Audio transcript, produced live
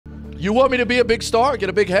You want me to be a big star, get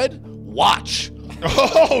a big head? Watch.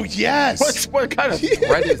 Oh, yes. What kind of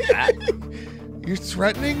threat is that? You're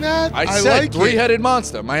threatening that? I said like three-headed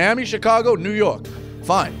monster. Miami, Chicago, New York.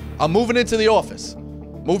 Fine. I'm moving into the office.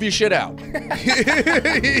 Move your shit out.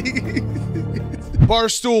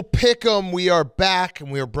 Barstool Pick'em, we are back, and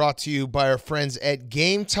we are brought to you by our friends at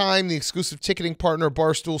Game Time, the exclusive ticketing partner of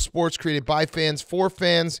Barstool Sports, created by fans for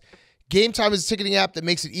fans. Game Time is a ticketing app that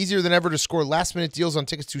makes it easier than ever to score last-minute deals on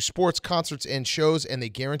tickets to sports, concerts, and shows, and they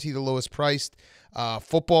guarantee the lowest price.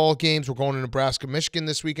 Football games, we're going to Nebraska, Michigan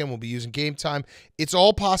this weekend. We'll be using Game Time. It's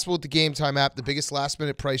all possible with the Game Time app. The biggest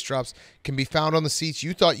last-minute price drops can be found on the seats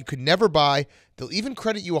you thought you could never buy. They'll even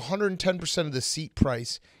credit you 110% of the seat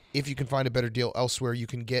price if you can find a better deal elsewhere. You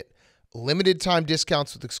can get limited time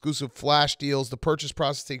discounts with exclusive flash deals. The purchase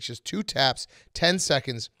process takes just 2 taps, 10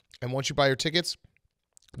 seconds, and once you buy your tickets,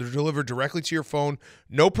 they're delivered directly to your phone.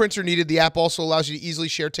 No printer needed. The app also allows you to easily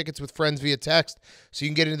share tickets with friends via text, so you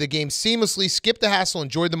can get into the game seamlessly, skip the hassle,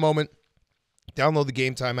 enjoy the moment. Download the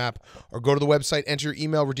Game Time app or go to the website, enter your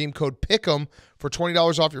email, redeem code PICK'EM for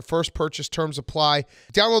 $20 off your first purchase. Terms apply.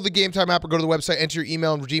 Download the Game Time app or go to the website, enter your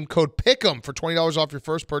email, and redeem code PICK'EM for $20 off your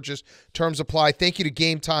first purchase. Terms apply. Thank you to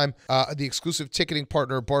Game Time, the exclusive ticketing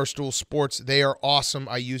partner of Barstool Sports. They are awesome.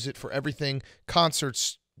 I use it for everything,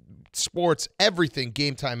 concerts, sports, everything.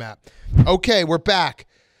 Game Time app. Okay, we're back.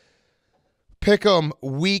 Pick'em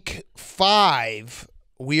week 5.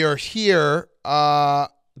 We are here.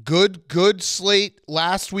 Good slate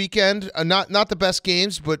last weekend. Not the best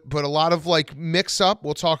games, but a lot of like mix up.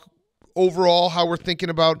 We'll talk overall how we're thinking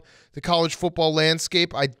about the college football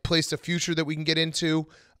landscape. I placed a future that we can get into.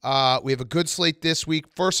 We have a good slate this week.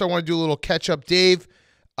 First, I want to do a little catch up. Dave,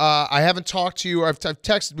 I haven't talked to you. I've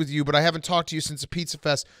texted with you, but I haven't talked to you since the Pizza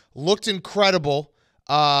Fest. Looked incredible.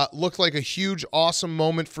 Looked like a huge, awesome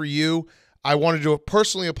moment for you. I wanted to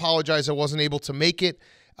personally apologize I wasn't able to make it.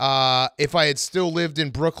 If I had still lived in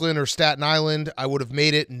Brooklyn or Staten Island, I would have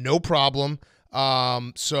made it, no problem.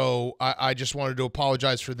 So I just wanted to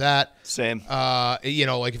apologize for that. Same. Like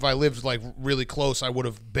if I lived like really close, I would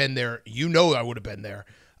have been there. I would have been there.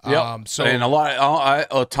 Yep. So and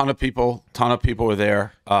a ton of people were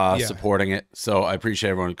there supporting it. So I appreciate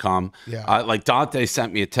everyone who come. Yeah. Like Dante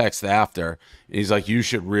sent me a text after, and he's like, "You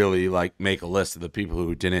should really like make a list of the people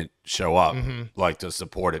who didn't show up, like to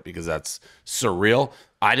support it because that's surreal."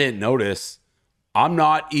 I didn't notice. I'm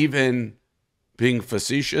not even being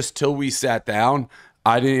facetious till we sat down.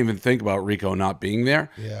 I didn't even think about Rico not being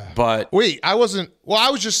there. Yeah. But wait, I wasn't. Well,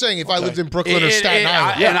 I was just saying if I lived in Brooklyn or Staten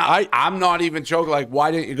Island. I'm not even joking. Like,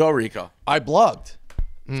 why didn't you go, Rico? I blogged.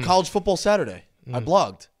 It's College Football Saturday. I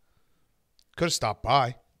blogged. Could have stopped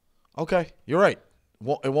by. Okay, you're right.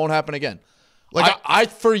 It won't happen again. Like I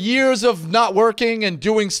for years of not working and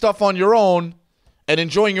doing stuff on your own and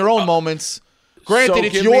enjoying your own moments. Granted,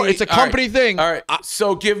 it's a company thing. All right.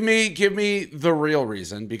 So give me the real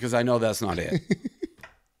reason because I know that's not it.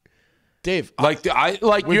 Dave, we're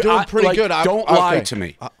doing pretty good. Don't lie to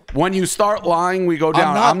me. When you start lying, we go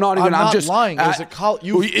down. I'm not just lying.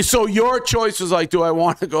 So your choice was like, do I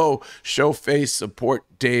want to go show face, support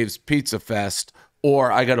Dave's Pizza Fest,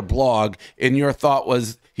 or I got a blog? And your thought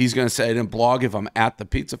was he's going to say I didn't blog if I'm at the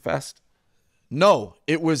Pizza Fest? No,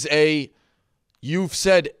 it was you've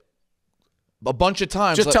said a bunch of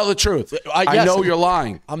times. Just tell the truth. I know you're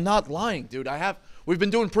lying. I'm not lying, dude. We've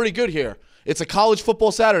been doing pretty good here. It's a college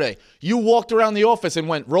football Saturday. You walked around the office and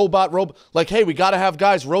went robot. Like, hey, we got to have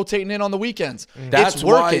guys rotating in on the weekends. That's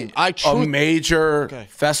working. A major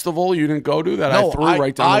festival you didn't go to that I threw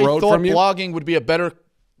right down the road from you? I thought blogging would be a better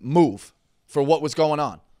move for what was going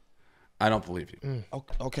on. I don't believe you.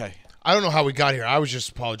 Okay. I don't know how we got here. I was just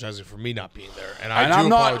apologizing for me not being there. And I'm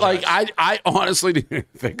not like I honestly didn't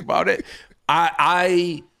think about it.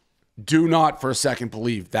 I do not for a second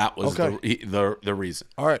believe that was the reason.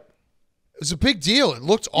 All right. It was a big deal. It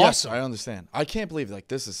looked awesome. Yes, I understand. I can't believe like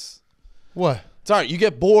this is what? It's all right. You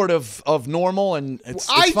get bored of normal and it's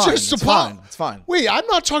fine. It's fine. Wait, I'm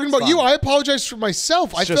not talking about you. I apologize for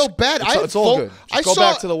myself. I felt bad. It's all good. Just go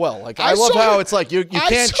back to the well. Like I love how it's like you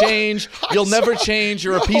can't change. You'll never change.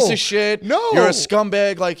 You're a piece of shit. No. You're a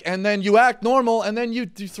scumbag. Like, and then you act normal, and then you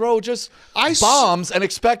throw just bombs and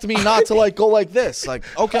expect me not to like go like this. Like,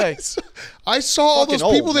 okay. I saw all those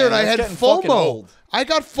people there, and I had FOMO. I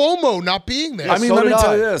got FOMO not being there. I mean, let me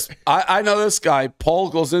tell you this. I know this guy, Paul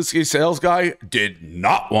Golzinski, sales guy, did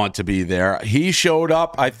not want to be there. He showed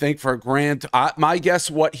up, I think, for a grand. My guess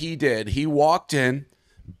what he did, he walked in,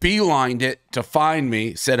 beelined it to find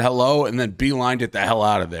me, said hello, and then beelined it the hell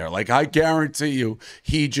out of there. Like, I guarantee you,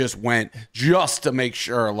 he just went just to make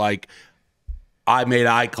sure, like, I made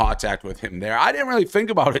eye contact with him there. I didn't really think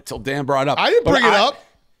about it till Dan brought it up. I didn't bring it up.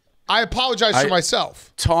 I apologize for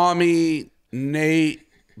myself. Tommy, Nate,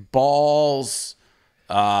 Balls,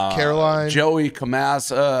 Caroline, Joey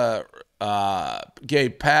Kamasa,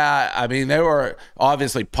 Gabe Pat. I mean, they were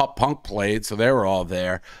obviously Pup Punk played, so they were all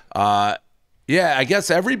there. Yeah, I guess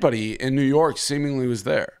everybody in New York seemingly was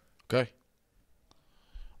there. Okay.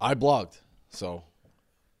 I blogged, so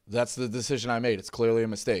that's the decision I made. It's clearly a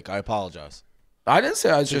mistake. I apologize. I didn't say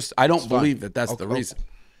I don't believe that that's the reason.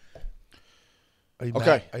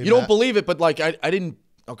 Okay. You don't believe it, but like I didn't.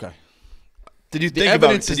 Okay. Did you think the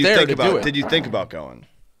evidence is there to do it? Did you think about going?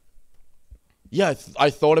 Yeah, I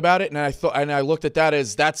thought about it, and I looked at that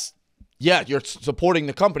as you're supporting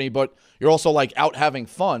the company, but you're also like out having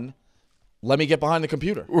fun. Let me get behind the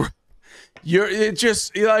computer.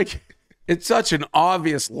 It's such an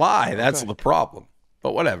obvious lie. That's the problem.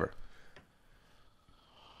 But whatever.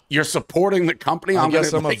 You're supporting the company. I'm a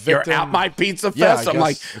victim. You're at my pizza fest. I'm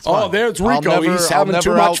like, there's Rico. He's having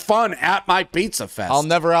too much fun at my pizza fest. I'll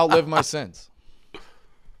never outlive my sins.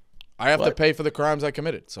 I have to pay for the crimes I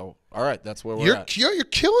committed. So, all right, that's where we're at. You're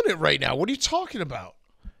killing it right now. What are you talking about?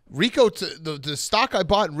 Rico, the stock I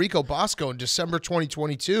bought in Rico Bosco in December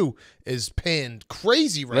 2022 is paying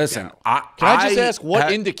crazy right now. Listen, can I just ask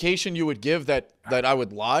what indication you would give that I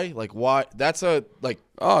would lie? Like, why? That's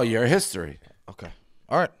your history. Okay.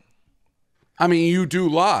 All right. I mean, you do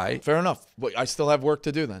lie. Fair enough. But I still have work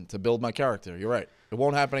to do then to build my character. You're right. It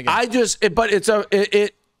won't happen again.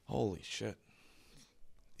 Holy shit.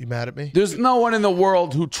 You mad at me? There's no one in the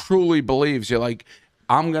world who truly believes you're like,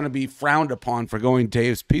 I'm going to be frowned upon for going to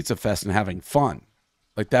Dave's Pizza Fest and having fun.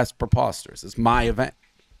 Like, that's preposterous. It's my event.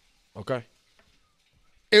 Okay.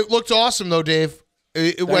 It looked awesome, though, Dave.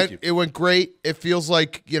 It went great. It feels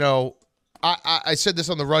like, I said this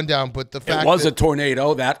on the rundown, but the fact it was a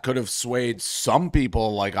tornado that could have swayed some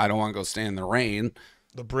people. Like, I don't want to go stand in the rain.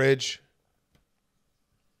 The bridge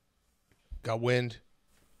got wind.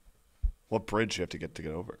 What bridge you have to get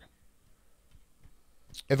over?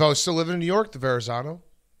 If I was still living in New York, the Verrazano.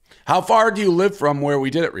 How far do you live from where we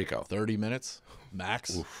did it, Rico? 30 minutes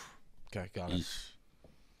max. Oof. Okay, got it.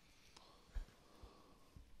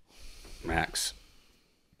 Max.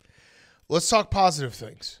 Let's talk positive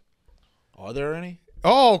things. Are there any?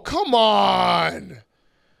 Oh, come on.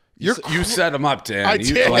 You set them up, Dan. I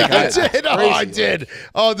did. I did.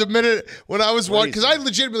 Oh, the minute when I was one, because I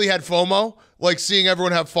legitimately had FOMO, like seeing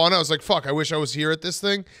everyone have fun. I was like, fuck, I wish I was here at this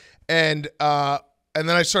thing. And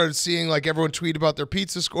then I started seeing like everyone tweet about their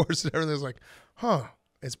pizza scores and everything. I was like, huh,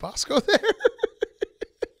 is Bosco there?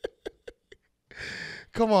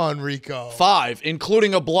 Come on, Rico. 5,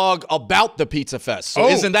 including a blog about the Pizza Fest. So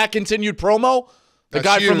isn't that continued promo? The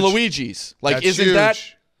guy from Luigi's. Like, That's isn't huge.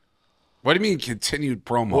 that? What do you mean continued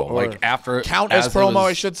promo? Like after count as promo,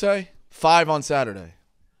 I should say. 5 on Saturday.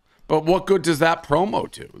 But what good does that promo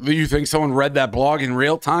do? Do you think someone read that blog in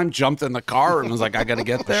real time, jumped in the car, and was like, I got to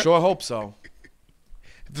get there? I sure hope so.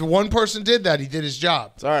 If the one person did that, he did his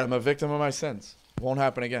job. It's all right. I'm a victim of my sins. Won't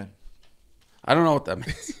happen again. I don't know what that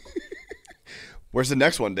means. Where's the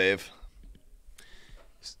next one, Dave?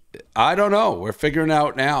 I don't know. We're figuring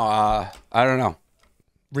out now. I don't know.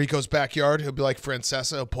 Rico's backyard. He'll be like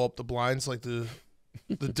Francesa. He'll pull up the blinds like the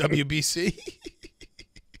WBC.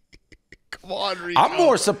 Come on, Rico. I'm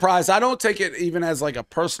more surprised. I don't take it even as like a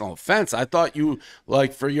personal offense. I thought you,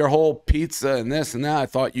 like, for your whole pizza and this and that, I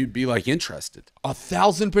thought you'd be like interested.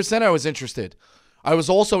 1,000% I was interested. I was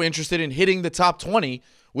also interested in hitting the top 20,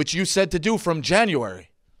 which you said to do from January.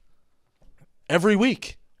 Every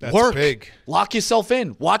week. That's work. Big. Lock yourself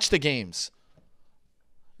in. Watch the games.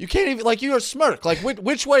 You can't even, like, you're a smirk. Like,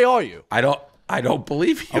 which way are you? I don't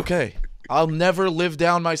believe you. Okay. I'll never live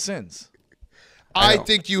down my sins. I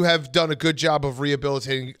think you have done a good job of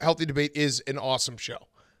rehabilitating. Healthy Debate is an awesome show.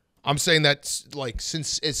 I'm saying that like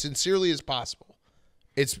as sincerely as possible.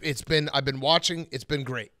 It's been, I've been watching. It's been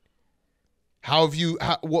great. How have you?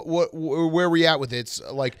 Where are we at with it? It's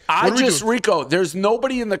like Rico. There's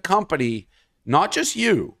nobody in the company, not just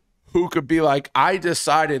you, who could be like, I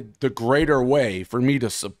decided the greater way for me to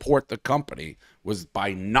support the company was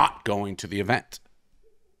by not going to the event.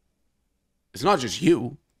 It's not just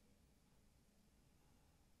you.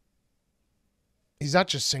 He's not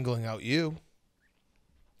just singling out you.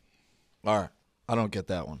 All right. I don't get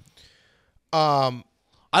that one.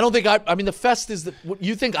 I don't think I mean, the fest is the,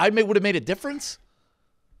 you think I would have made a difference?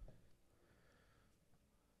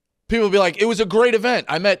 People would be like, it was a great event.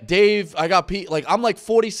 I met Dave. I got Pete. Like, I'm like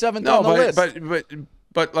 47th on the list.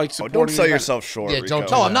 But like, supporting don't sell yourself short. Yeah, Rico.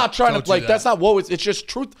 don't. No, I'm not trying to, like, that. that's not what it's just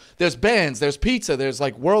truth. There's bands, there's pizza, there's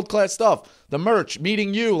like world-class stuff. The merch,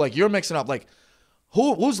 meeting you, like, you're mixing up. Like,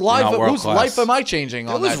 Whose not world life class. am I changing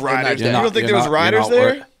on was that? riders. in that You day? don't think there was riders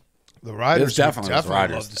there? The riders There's would definitely was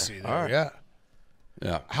riders love to there. see there. All right. Yeah.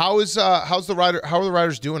 Yeah. How are the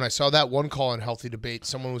riders doing? I saw that one call in healthy debate.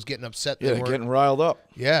 Someone was getting upset. Yeah, they're getting riled up.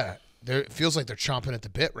 Yeah. It feels like they're chomping at the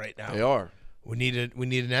bit right now. They are. We need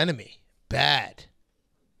an enemy. Bad.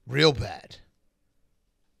 Real bad.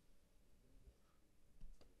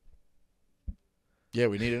 Yeah,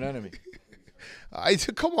 we need an enemy.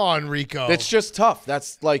 Come on, Rico. It's just tough.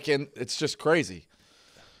 That's like, and it's just crazy.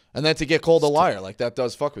 And then to get called a liar, like that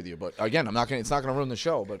does fuck with you. But again, it's not gonna ruin the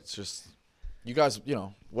show. But it's just, you guys,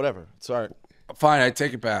 whatever. It's all right. Fine, I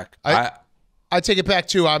take it back. I take it back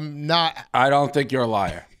too. I'm not. I don't think you're a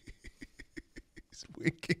liar.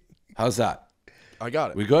 Winking. How's that? I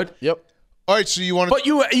got it. We good? Yep. All right, so you want to? But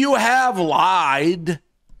you have lied.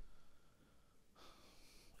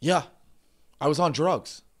 Yeah. I was on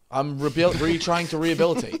drugs. I'm trying to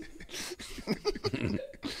rehabilitate.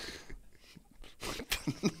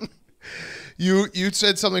 You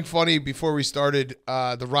said something funny before we started.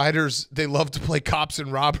 The riders, they love to play cops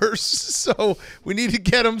and robbers, so we need to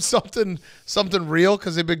get them something real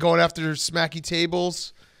because they've been going after smacky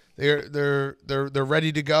tables. They're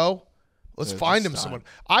ready to go. Let's find them someone.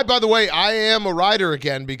 By the way, I am a rider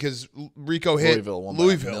again because Rico hit Louisville won by a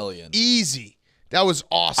Louisville. million. Easy. That was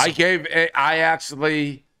awesome. I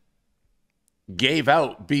actually gave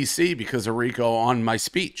out BC because of Rico on my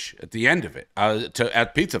speech at the end of it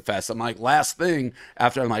at Pizza Fest. I'm like, last thing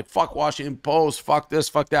after I'm like, fuck Washington Post, fuck this,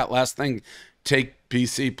 fuck that. Last thing, take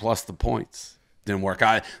BC plus the points. Didn't work.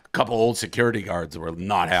 A couple old security guards were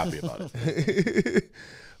not happy about it.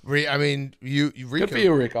 I mean, Rico. Good for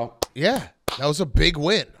you, Rico. Yeah, that was a big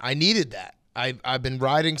win. I needed that. I've been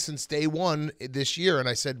riding since day one this year, and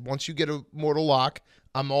I said once you get a mortal lock,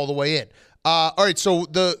 I'm all the way in. All right, so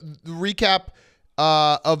the recap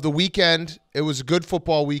of the weekend. It was a good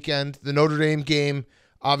football weekend. The Notre Dame game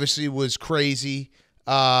obviously was crazy.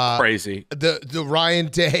 Crazy. The Ryan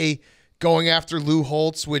Day going after Lou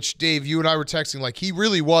Holtz, which Dave, you and I were texting, like he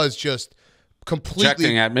really was just completely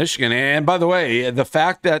Checking at Michigan. And by the way, the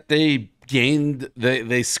fact that they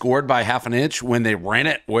scored by half an inch when they ran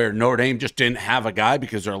it where Notre Dame just didn't have a guy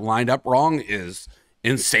because they're lined up wrong is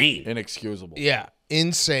insane. Inexcusable. Yeah,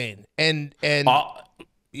 insane. And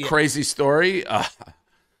crazy story.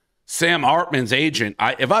 Sam Hartman's agent.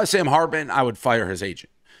 If I was Sam Hartman, I would fire his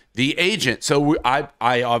agent. The agent. So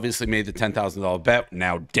I obviously made the $10,000 bet.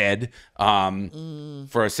 Now dead.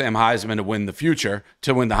 For Sam Heisman to win the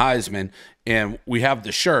Heisman, and we have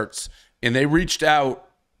the shirts. And they reached out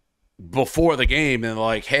before the game and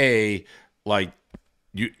like, hey, like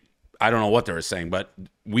you. I don't know what they were saying, but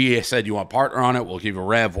we said you want a partner on it. We'll give you a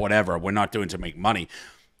rev, whatever. We're not doing it to make money.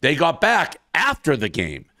 They got back after the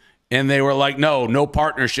game, and they were like, no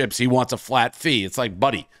partnerships. He wants a flat fee. It's like,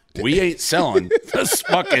 buddy, we ain't selling this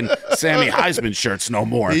fucking Sammy Heisman shirts no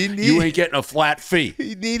more. You ain't getting a flat fee.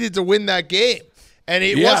 He needed to win that game, and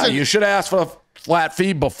it wasn't. You should have asked for a flat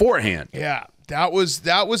fee beforehand. Yeah, that was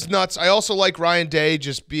nuts. I also like Ryan Day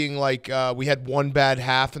just being like, we had one bad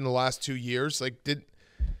half in the last 2 years. Like,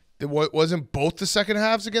 wasn't both the second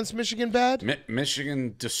halves against Michigan bad?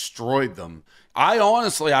 Michigan destroyed them. I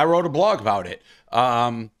wrote a blog about it.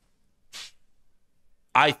 I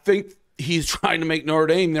think he's trying to make Notre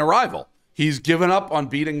Dame their rival. He's given up on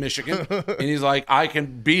beating Michigan, and he's like, I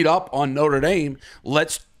can beat up on Notre Dame.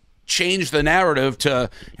 Let's change the narrative to,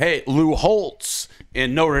 hey, Lou Holtz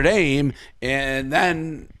in Notre Dame, and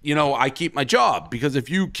then, I keep my job. Because if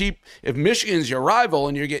Michigan's your rival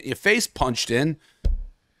and you're getting your face punched in,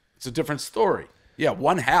 it's a different story. Yeah,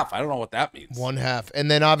 one half. I don't know what that means. One half.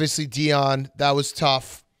 And then obviously Dion, that was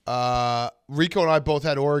tough. Rico and I both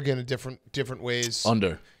had Oregon in different ways.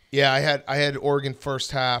 Under. Yeah, I had Oregon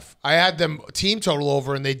first half. I had them team total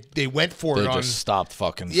over, and they went for it. They just stopped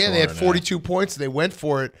fucking. Yeah, they had 42 points, and they went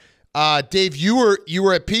for it. Dave, you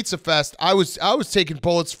were at Pizza Fest. I was taking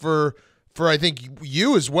bullets for I think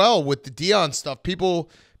you as well with the Dion stuff.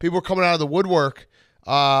 People were coming out of the woodwork.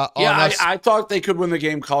 I thought they could win the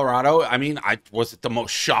game, Colorado. I mean, was it the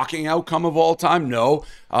most shocking outcome of all time? No.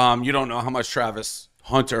 You don't know how much Travis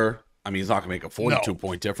Hunter. I mean, he's not going to make a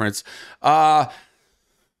 42-point difference.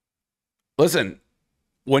 Listen,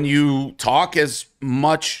 when you talk as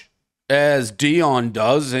much as Dion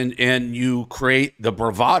does and you create the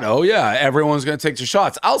bravado, yeah, everyone's going to take the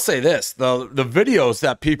shots. I'll say this, the videos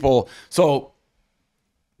that people – so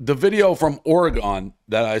the video from Oregon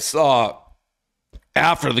that I saw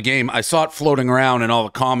after the game, I saw it floating around in all the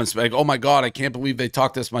comments like, oh, my God, I can't believe they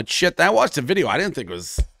talked this much shit. I watched the video. I didn't think it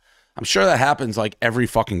was – I'm sure that happens like every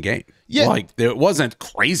fucking game. Yeah. Like, it wasn't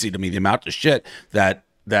crazy to me, the amount of shit that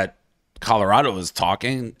Colorado is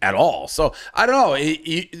talking at all. So I don't know.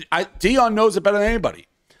 Deion knows it better than anybody.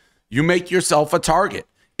 You make yourself a target.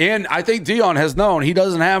 And I think Deion has known he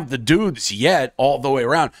doesn't have the dudes yet all the way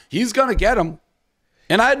around. He's going to get them.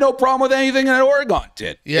 And I had no problem with anything that Oregon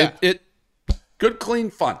did. Yeah. It good, clean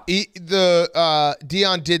fun.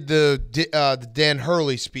 Deion did the Dan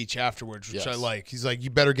Hurley speech afterwards, which I like. He's like, you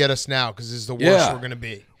better get us now because this is the worst we're going to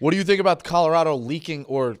be. What do you think about Colorado leaking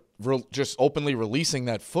or just openly releasing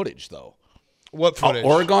that footage, though? What footage?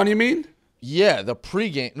 Oregon, you mean? Yeah, the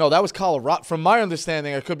pregame. No, that was Colorado. From my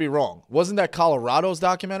understanding, I could be wrong. Wasn't that Colorado's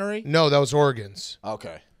documentary? No, that was Oregon's.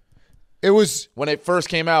 Okay. It was when it first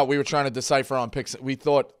came out. We were trying to decipher on picks. We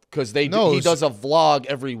thought because he does a vlog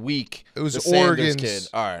every week. It was the Oregon's kid.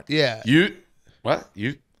 All right. Yeah. You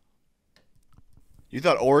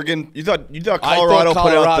thought Oregon? You thought Colorado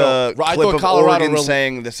put out the clip of Oregon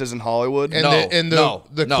saying this isn't Hollywood? And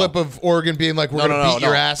the clip of Oregon being like, we're going to beat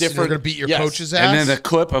your ass and we're going to beat your coach's ass? And then the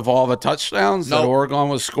clip of all the touchdowns that Oregon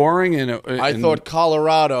was scoring. I thought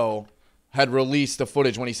Colorado had released the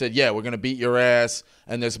footage when he said, yeah, we're going to beat your ass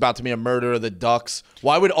and there's about to be a murder of the Ducks.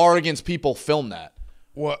 Why would Oregon's people film that?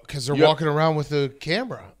 What? Because they're walking around with a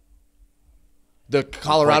camera. The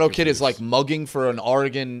Colorado kid is like mugging for an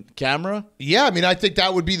Oregon camera? Yeah, I mean, I think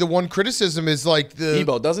that would be the one criticism is like the...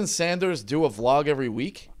 Ebo, doesn't Sanders do a vlog every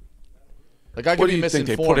week? Like, I could be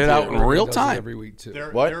misinformed. They put it out in real time every week too.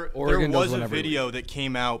 There Oregon was a video that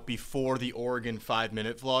came out before the Oregon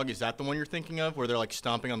 5-minute vlog. Is that the one you're thinking of, where they're like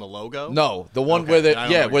stomping on the logo? No, the one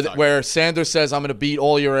where Sanders says, "I'm going to beat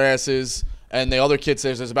all your asses," and the other kid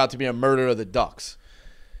says, "There's about to be a murder of the Ducks."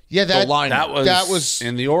 Yeah, that was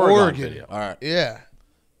in the Oregon video. All right. Yeah.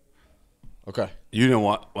 Okay. You know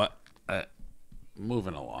what?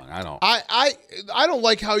 Moving along. I don't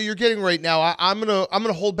like how you're getting right now. I'm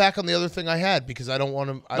gonna hold back on the other thing I had because I don't want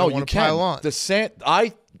to. I don't want to pile on.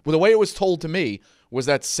 The way it was told to me was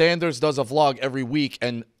that Sanders does a vlog every week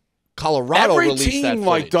and Colorado released that footage.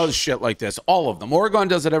 Every team does shit like this. All of them. Oregon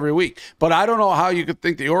does it every week. But I don't know how you could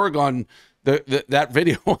think the Oregon that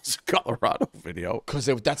video was a Colorado video because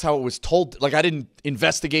that's how it was told. Like I didn't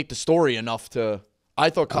investigate the story enough to.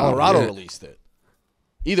 I thought Colorado released it.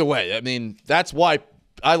 Either way, I mean, that's why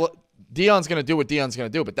Deion's going to do what Deion's going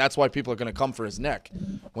to do, but that's why people are going to come for his neck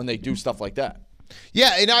when they do stuff like that.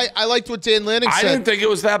 Yeah, and I liked what Dan Lanning said. I didn't think it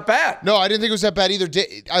was that bad. No, I didn't think it was that bad either.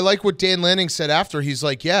 I like what Dan Lanning said after. He's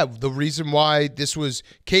like, yeah, the reason why this was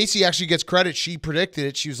 – Casey actually gets credit. She predicted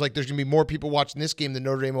it. She was like, there's going to be more people watching this game than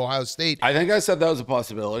Notre Dame, Ohio State. I think I said that was a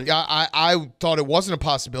possibility. I thought it wasn't a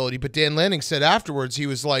possibility, but Dan Lanning said afterwards, he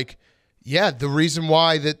was like – yeah, the reason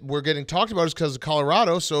why that we're getting talked about is because of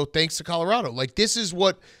Colorado. So thanks to Colorado, like this is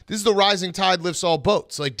the rising tide lifts all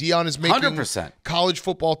boats. Like Deion is making 100%. College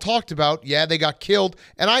football talked about. Yeah, they got killed,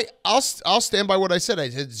 and I'll stand by what I said. I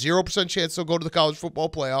said 0% chance they'll go to the college football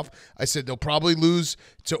playoff. I said they'll probably lose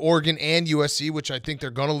to Oregon and USC, which I think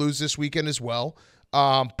they're going to lose this weekend as well.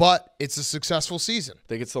 But it's a successful season.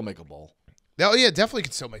 They could still make a bowl. Oh yeah, definitely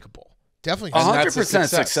could still make a bowl. Definitely 100%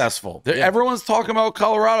 successful. Yeah. Everyone's talking about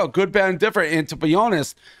Colorado, good, bad, and different. And to be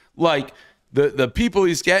honest, like the people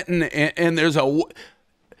he's getting, and there's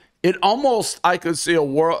it almost, I could see a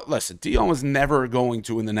world. Listen, Deion was never going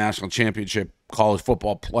to win the national championship college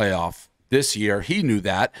football playoff this year. He knew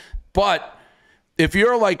that. But if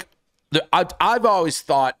you're like, I've always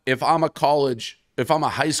thought if I'm a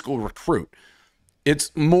high school recruit,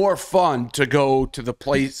 it's more fun to go to the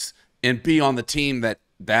place and be on the team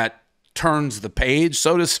that turns the page,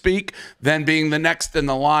 so to speak, than being the next in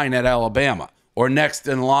the line at Alabama or next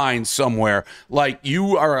in line somewhere. Like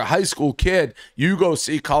you are a high school kid, you go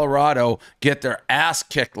see Colorado get their ass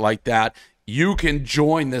kicked like that. You can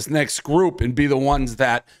join this next group and be the ones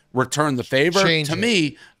that return the favor. To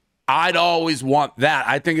me, I'd always want that.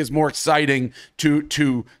 I think it's more exciting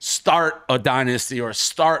to start a dynasty or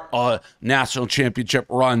start a national championship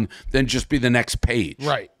run than just be the next page.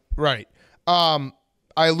 Right.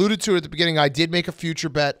 I alluded to it at the beginning. I did make a future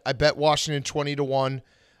bet. I bet Washington 20-1.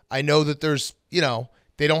 I know that there's,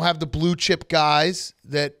 they don't have the blue chip guys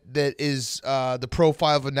that is the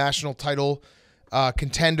profile of a national title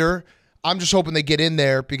contender. I'm just hoping they get in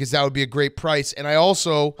there because that would be a great price. And I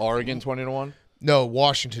also Oregon 20-1. No,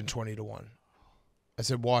 Washington 20-1. I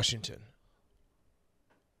said Washington.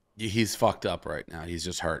 He's fucked up right now. He's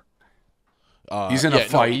just hurt. He's in a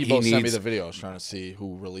fight. Ebo sent me the video. I was trying to see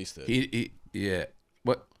who released it. Yeah.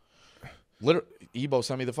 What? Literally, Ebo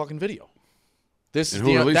sent me the fucking video. This is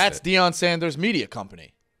that's Deion Sanders' media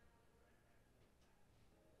company.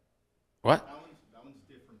 What? That one's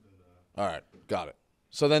different than All right, got it.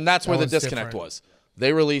 So then that's where the disconnect was.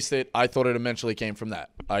 They released it. I thought it eventually came from that.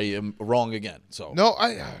 I am wrong again. So No,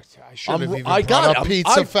 I should have even I got brought it. up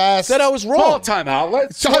Pizza I Fest. said I was Well, wrong. time out.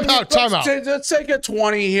 Let's take a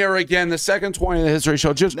 20 here again. The second 20 in the history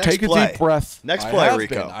show. Just Next take play. a deep breath. Next I play, have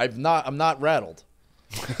Rico. been. I'm not rattled.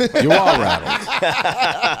 You are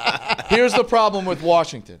rattled. Here's the problem with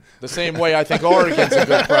Washington. The same way I think Oregon's a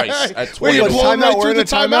good price at 20. Wait, you're blowing Timeout. right We're through in the a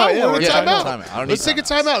timeout. timeout? Yeah, We're in a yeah, timeout. I don't Let's need take a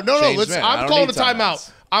timeouts. timeout. No, Change let's. man. I I'm don't calling a need timeout.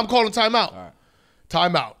 timeouts. I'm calling a timeout. right.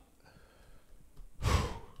 Timeout.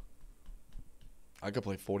 I could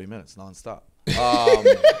play 40 minutes nonstop.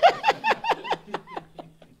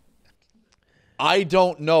 I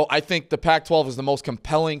don't know. I think the Pac-12 is the most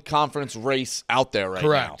compelling conference race out there right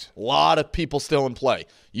Correct. now. A lot of people still in play.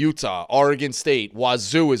 Utah, Oregon State,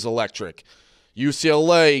 Wazoo is electric.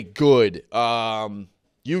 UCLA, good.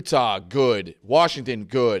 Utah, good. Washington,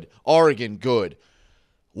 good. Oregon, good.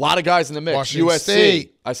 A lot of guys in the mix. Washington USC.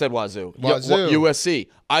 State. I said Wazoo. Wazoo. USC.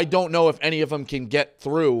 I don't know if any of them can get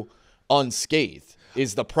through unscathed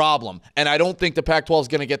is the problem. And I don't think the Pac-12 is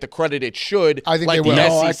going to get the credit it should. I think like they will. the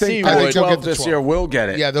No, I SEC think I think would. they'll get 12 the this 12. year will get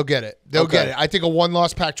it. Yeah, they'll get it. They'll get it. I think a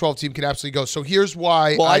one-loss Pac-12 team could absolutely go. So here's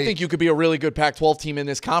why. Well, I think you could be a really good Pac-12 team in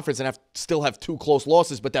this conference and still have 2 close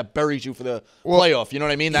losses, but that buries you for the playoff. You know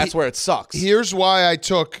what I mean? That's where it sucks. Here's why I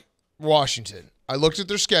took Washington. I looked at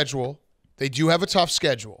their schedule. They do have a tough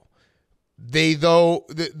schedule. They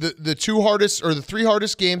the 2 hardest or the 3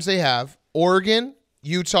 hardest games they have: Oregon,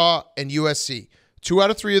 Utah, and USC. 2 out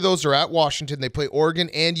of 3 of those are at Washington. They play Oregon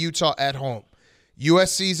and Utah at home.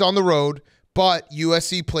 USC's on the road, but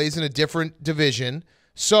USC plays in a different division.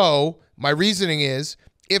 So my reasoning is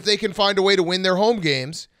if they can find a way to win their home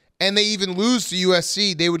games and they even lose to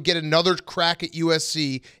USC, they would get another crack at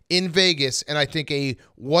USC in Vegas, and I think a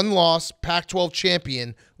one-loss Pac-12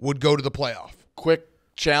 champion would go to the playoff. Quick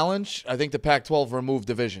challenge. I think the Pac-12 removed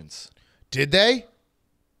divisions. Did they?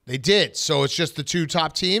 They did. So it's just the 2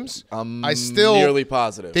 top teams? I'm nearly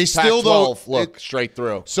positive. They still Pac-12, don't look straight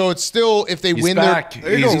through. So it's still if they win back.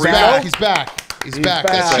 their He's back. back. He's back. He's back.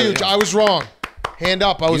 back. That's huge. I was wrong. Hand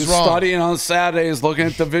up. I was He's wrong. studying on Saturdays, looking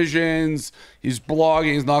at divisions. He's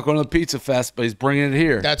blogging. He's not going to the Pizza Fest, but he's bringing it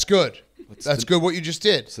here. That's good. That's good what you just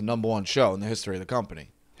did. It's the #1 show in the history of the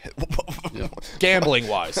company.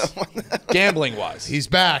 Gambling-wise. Gambling-wise. He's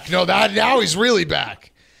back. No, now he's really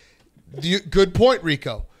back. Good point,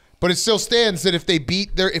 Rico. But it still stands that if they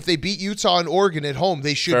beat Utah and Oregon at home,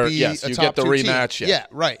 they should be yes, a you top get the 2 rematch, team. yeah.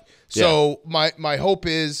 Right. So my hope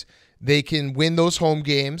is they can win those home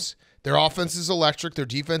games. Their offense is electric. Their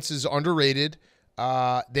defense is underrated.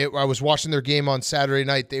 I was watching their game on Saturday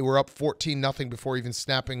night. They were up 14-0 before even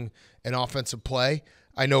snapping an offensive play.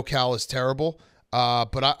 I know Cal is terrible,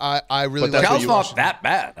 but I really like Cal's not that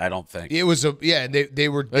bad, I don't think. it was and they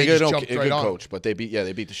just jumped a right good on. coach, but they beat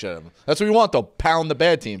the shit out of them. That's what we want, though. Pound the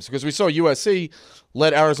bad teams, because we saw USC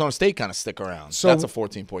let Arizona State kind of stick around. So that's a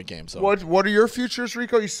 14-point game. So What are your futures,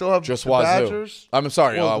 Rico? You still have just the Wazoo. Badgers? I'm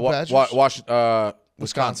sorry, Well, the Badgers?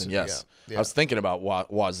 Wisconsin. Yes, yeah. I was thinking about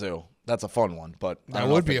Wazoo. That's a fun one, but I That don't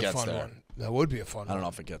know would if be it a gets fun there. one. That would be a fun I don't one. know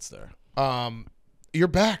if it gets there. You're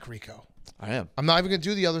back, Rico. I am. I'm not even going to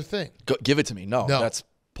do the other thing. Give it to me. No, No. that's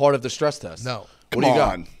part of the stress test. No. What do you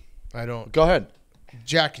got? on. I don't. Go ahead.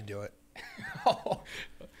 Jack can do it.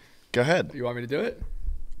 Go ahead. You want me to do it?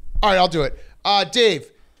 All right, I'll do it. Dave,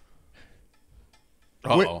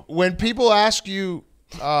 Uh-oh. when people ask you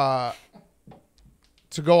to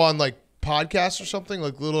go on like podcasts or something,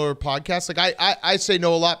 like littler podcasts, like I say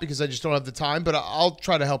no a lot because I just don't have the time, but I'll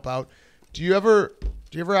try to help out. Do you ever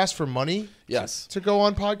ask for money? Yes. To go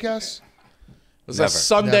on podcasts? It was a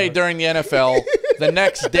Sunday during the NFL. The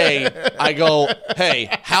next day, I go, hey,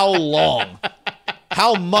 how long?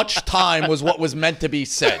 How much time was what was meant to be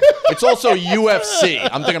said? It's also UFC.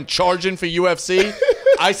 I'm thinking I'm charging for UFC.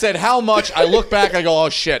 I said, how much? I look back, I go, oh,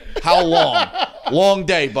 shit. How long? Long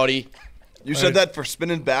day, buddy. You said that for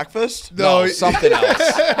spinning backfist? No, something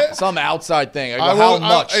else. Some outside thing. I go, how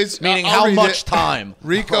much? Meaning I'll how read much it. time?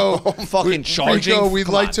 Rico, Fucking charging. Rico, we'd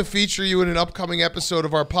Come like on. to feature you in an upcoming episode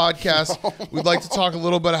of our podcast. We'd like to talk a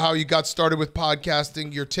little bit how you got started with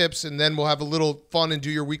podcasting, your tips, and then we'll have a little fun and do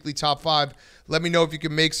your weekly top 5. Let me know if you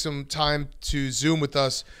can make some time to Zoom with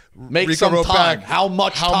us. Make Rico some wrote time. back, How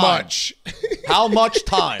much How time? much? How much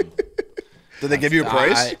time? Did they give you a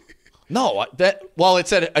price? No, it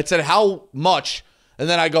said how much, and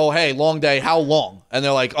then I go, hey, long day, how long? And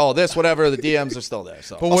they're like, oh, this, whatever. The DMs are still there.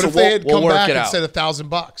 So, But what so if they had we'll come work back it and out. said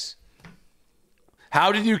 $1,000?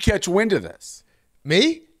 How did you catch wind of this?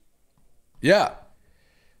 Me? Yeah.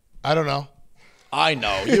 I don't know. I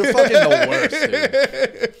know you're fucking the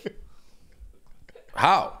worst, dude.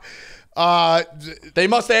 How? They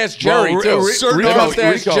must ask Jerry, too. They must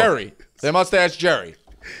ask Jerry. They must ask Jerry.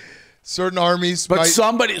 Certain armies. But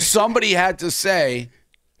somebody had to say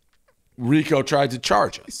Rico tried to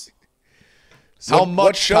charge us. How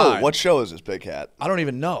much time? What show is this, Big Cat? I don't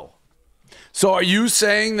even know. So are you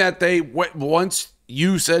saying that they once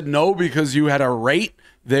you said no because you had a rate,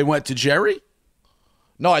 they went to Jerry?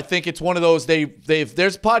 No, I think it's one of those.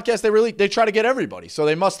 There's podcasts they try to get everybody. So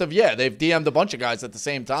they must have they've DM'd a bunch of guys at the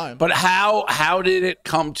same time. But how did it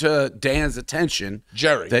come to Dan's attention,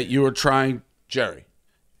 Jerry, that you were trying Jerry?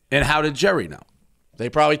 And how did Jerry know? They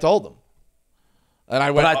probably told him. And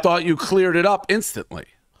I went. But I thought you cleared it up instantly.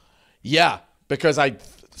 Yeah, because I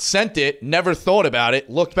sent it, never thought about it,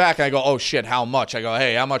 looked back, and I go, oh shit, how much? I go,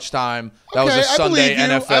 hey, how much time? That was a Sunday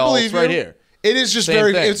NFL. It's right here. It is just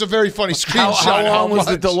it's a very funny screenshot. How long was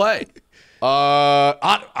the delay?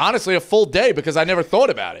 Honestly, a full day because I never thought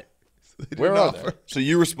about it. Where are they? So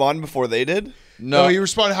you responded before they did? No, he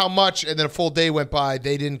responded how much, and then a full day went by.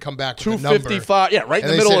 They didn't come back with a number. 2:55. Yeah, right in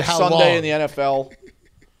the middle of Sunday in the NFL.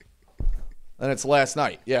 And it's last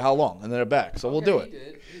night. Yeah, how long? And then they're back. So we'll do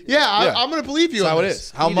it. Yeah, I'm going to believe you. That's how it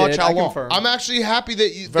is. How much? How long? I'm actually happy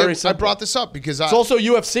that I brought this up because it's also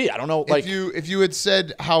UFC. I don't know. If you had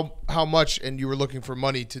said how much and you were looking for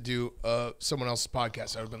money to do someone else's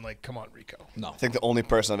podcast, I would have been like, come on, Rico. No. I think the only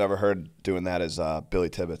person I've ever heard doing that is Billy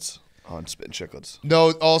Tibbetts on Spittin' Chicklets.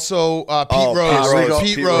 No, also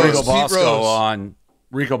Pete Rose.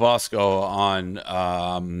 Rico Bosco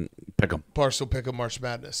on Pick'em. Barstool Pick'em March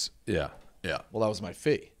Madness. Yeah. Well, that was my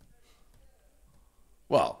fee.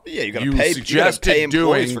 Well, yeah, you got to pay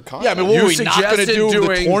employees for content. Yeah, I mean, what were we not going to do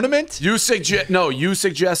the tournament? You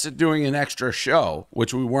suggested doing an extra show,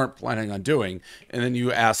 which we weren't planning on doing, and then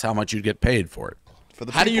you asked how much you'd get paid for it.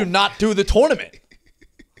 How do you not do the tournament?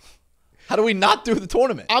 How do we not do the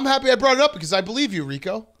tournament? I'm happy I brought it up because I believe you,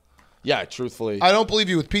 Rico. Yeah, truthfully. I don't believe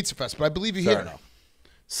you with Pizza Fest, but I believe you here. Fair enough.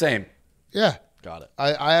 Same. Yeah. Got it.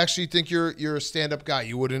 I actually think you're a stand-up guy.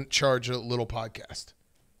 You wouldn't charge a little podcast.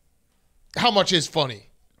 How much is funny?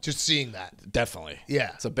 Just seeing that. Definitely.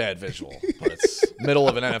 Yeah. It's a bad visual, but it's middle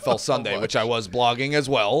of an NFL Sunday, which I was blogging as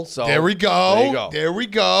well. So there we go. There you go. There we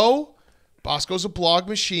go. Bosco's a blog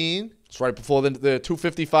machine. It's right before the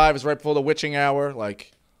 2:55 is right before the witching hour.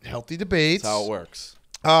 Like healthy debates. That's how it works.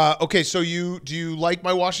 Okay, so do you like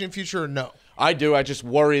my Washington future or no? I do. I just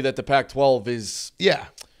worry that the Pac-12 is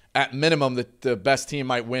at minimum the best team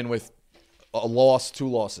might win with a loss, 2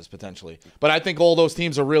 losses potentially. But I think all those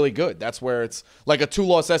teams are really good. That's where it's like a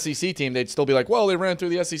 2-loss SEC team. They'd still be like, well, they ran through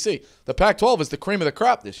the SEC. The Pac-12 is the cream of the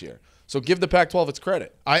crop this year. So give the Pac-12 its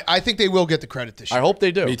credit. I think they will get the credit this year. I hope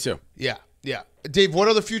they do. Me too. Yeah. Dave, what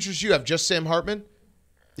other futures you have? Just Sam Hartman?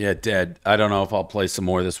 Yeah, dead. I don't know if I'll play some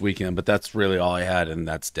more this weekend, but that's really all I had, and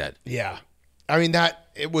that's dead. Yeah. I mean,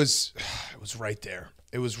 it was right there.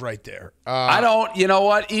 It was right there. You know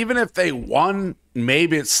what? Even if they won,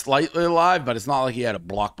 maybe it's slightly alive, but it's not like he had a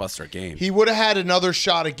blockbuster game. He would have had another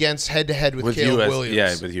shot against head-to-head with Caleb Williams. Yeah,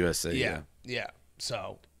 with USC. Yeah.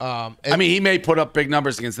 So, I mean, he may put up big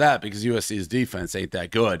numbers against that because USC's defense ain't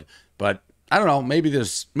that good. But I don't know. Maybe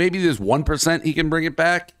there's 1% he can bring it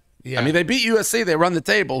back. Yeah. I mean, they beat USC. They run the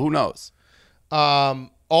table. Who knows?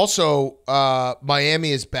 Also,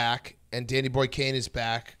 Miami is back, and Danny Boy Kane is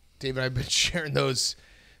back. Dave and I have been sharing those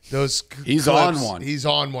He's clips. on one. He's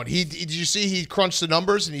on one. Did you see he crunched the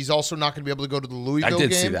numbers, and he's also not going to be able to go to the Louisville game? I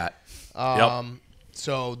did see that. Yep.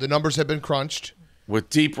 So the numbers have been crunched.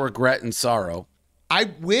 With deep regret and sorrow.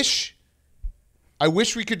 I wish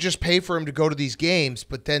we could just pay for him to go to these games,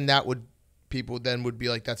 but then people would be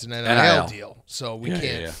like, that's an NIL deal. So we can't.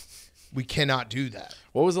 Yeah. We cannot do that.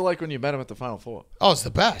 What was it like when you met him at the Final Four? Oh, it's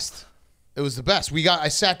the best. It was the best. I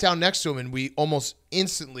sat down next to him, and we almost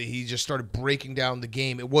instantly, he just started breaking down the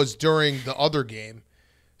game. It was during the other game.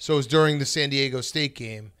 So it was during the San Diego State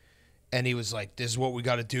game. And he was like, this is what we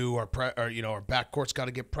got to do. Our backcourt's got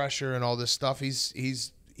to get pressure and all this stuff. He's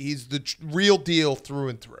the real deal through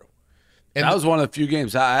and through. And that was one of the few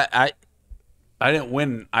games. I didn't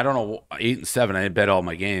win. I don't know, 8 and 7. I didn't bet all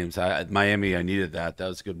my games. Miami, I needed that. That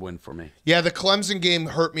was a good win for me. Yeah, the Clemson game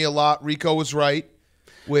hurt me a lot. Rico was right.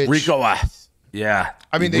 Rico, yeah.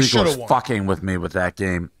 I mean, they should have won. Fucking with me with that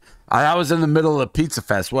game. I was in the middle of Pizza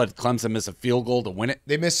Fest. What, Clemson missed a field goal to win it?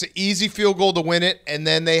 They missed an easy field goal to win it, and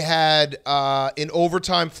then they had in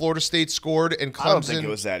overtime Florida State scored, and Clemson. I don't think it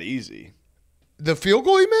was that easy. The field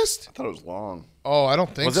goal he missed? I thought it was long. Oh, I don't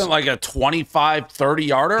think so. Was it like a 25,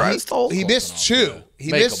 30-yarder? I was told? He missed 2.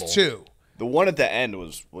 He missed 2. The one at the end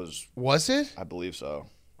was. Was it? I believe so.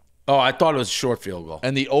 Oh, I thought it was a short field goal.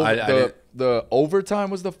 And the overtime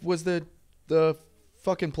was the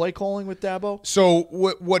fucking play calling with Dabo? So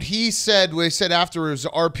what he said, what he said afterwards,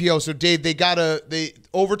 RPO. So Dave, they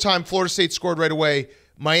overtime. Florida State scored right away.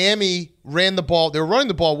 Miami ran the ball. They were running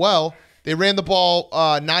the ball well. They ran the ball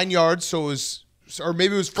 9 yards. So it was, or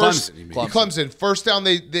maybe it was first Clemson. First down,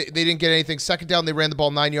 they didn't get anything. Second down, they ran the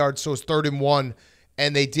ball 9 yards. So it was 3rd and 1,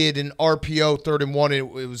 and they did an RPO 3rd and 1. It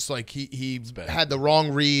was like he had the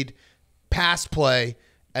wrong read, pass play,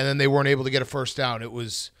 and then they weren't able to get a first down. It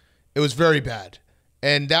was very bad.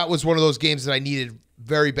 And that was one of those games that I needed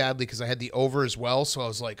very badly because I had the over as well. So I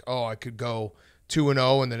was like, oh, I could go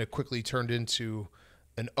 2-0, and then it quickly turned into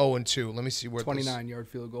an 0-2. Let me see where 29-yard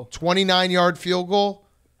field goal. 29-yard field goal.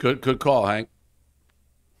 Good call, Hank.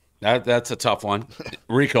 That's a tough one.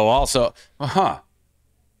 Rico also.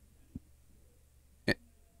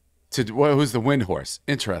 Who's the wind horse?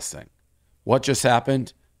 Interesting. What just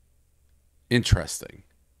happened? Interesting.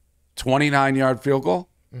 29-yard field goal?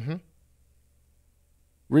 Mm-hmm.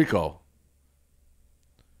 Rico,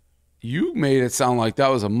 you made it sound like that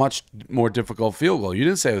was a much more difficult field goal. You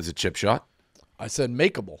didn't say it was a chip shot. I said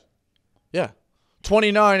makeable. Yeah.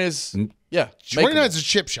 29 is, yeah. 29 is a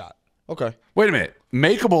chip shot. Okay. Wait a minute.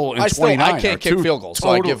 Makeable and 29 I can't kick field goals, so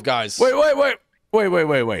I give guys. Wait.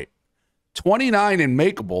 29 and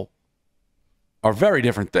makeable are very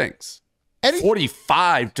different things.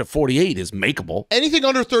 45 to 48 is makeable. Anything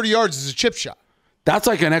under 30 yards is a chip shot. That's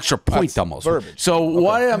like an extra point almost. Verbiage. So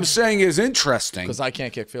what I'm saying is interesting. Because I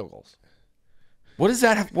can't kick field goals. What does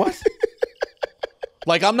that have? What?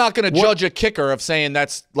 Like, I'm not going to judge a kicker of saying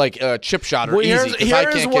that's like a chip shot or easy.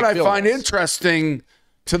 Here's what I find interesting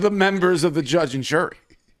to the members of the judge and jury.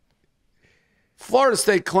 Florida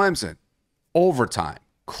State Clemson, overtime,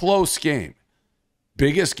 close game.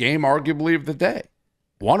 Biggest game arguably of the day.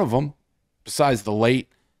 One of them, besides the late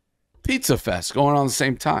Pizza Fest going on at the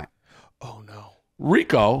same time. Oh, no.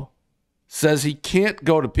 Rico says he can't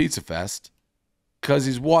go to Pizza Fest because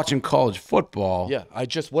he's watching college football. Yeah,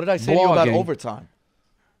 what did I say to you about overtime?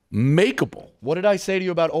 Makeable. What did I say to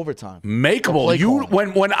you about overtime?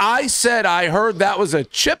 Makeable. When I said I heard that was a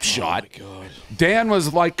chip shot, my God. Dan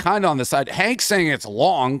was like kind of on the side. Hank saying it's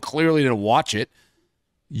long, clearly didn't watch it.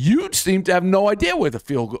 You seem to have no idea where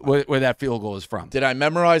where that field goal is from. Did I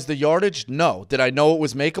memorize the yardage? No. Did I know it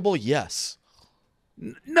was makeable? Yes.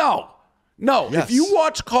 No. Yes. If you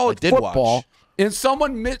watch college football and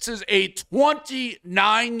someone misses a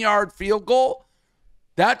 29-yard field goal,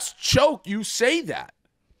 that's choke. You say that.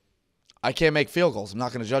 I can't make field goals. I'm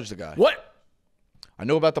not going to judge the guy. What? I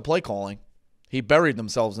know about the play calling. He buried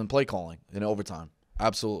themselves in play calling in overtime.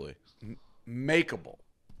 Absolutely. Makeable.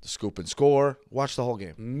 The scoop and score. Watch the whole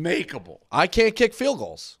game. Makeable. I can't kick field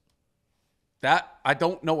goals. That I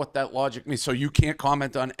don't know what that logic means. So you can't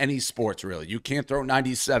comment on any sports, really. You can't throw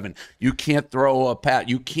 97. You can't throw a pat.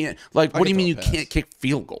 You can't what do you mean you can't kick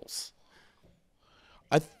field goals?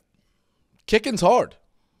 Kicking's hard.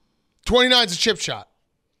 29 is a chip shot.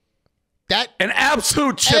 An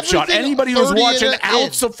absolute chip shot. Anybody who's watching an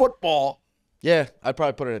ounce of football. Yeah, I'd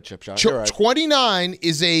probably put it at a chip shot. You're right. 29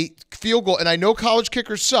 is a field goal, and I know college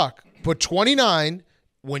kickers suck, but 29,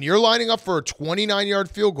 when you're lining up for a 29-yard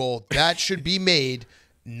field goal, that should be made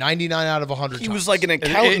 99 out of 100 times. He was like an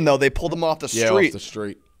accountant, though. They pulled him off the street. Yeah, off the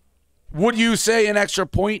street. Would you say an extra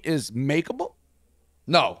point is makeable?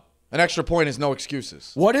 No. An extra point is no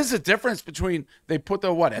excuses. What is the difference between they put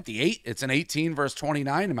the at the 8? It's an 18 versus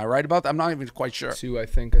 29. Am I right about that? I'm not even quite sure. 2, I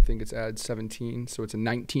think it's add 17, so it's a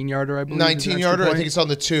 19-yarder, I believe. 19-yarder, I think it's on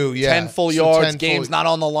the 2. Yeah, 10 full yards. Game's not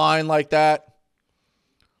on the line like that.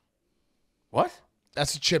 What?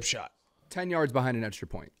 That's a chip shot. 10 yards behind an extra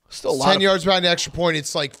point. Still a lot. 10 yards behind an extra point.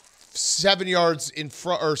 It's like 7 yards in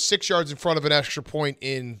front or 6 yards in front of an extra point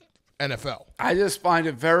in NFL. I just find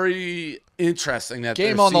it very interesting that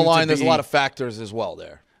game on the line. There's a lot of factors as well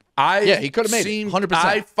there. He could have made it 100%.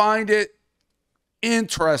 I find it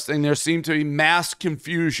interesting. There seemed to be mass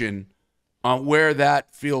confusion on where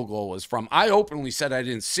that field goal was from. I openly said I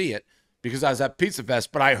didn't see it because I was at Pizza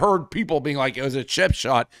Fest, but I heard people being like, it was a chip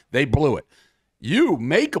shot. They blew it. You,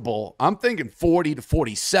 makeable, I'm thinking 40 to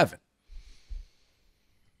 47.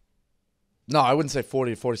 No, I wouldn't say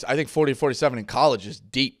 40 to 47. I think 40 to 47 in college is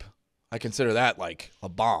deep. I consider that like a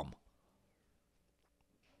bomb.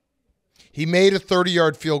 He made a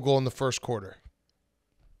 30-yard field goal in the first quarter.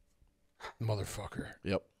 Motherfucker.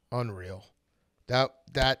 Yep. Unreal. That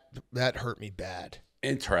hurt me bad.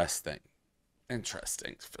 Interesting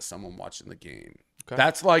for someone watching the game. Okay.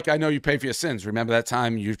 That's like, I know you pay for your sins. Remember that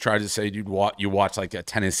time you tried to say you watch like a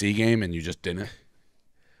Tennessee game and you just didn't?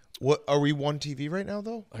 What are we one TV right now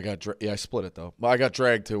though? I split it though. I got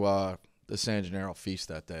dragged to the San Gennaro feast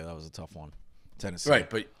that day. That was a tough one. Tennessee. Right,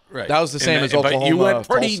 but Right. That was the same as Oklahoma. But you went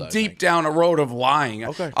pretty Tulsa, deep down a road of lying.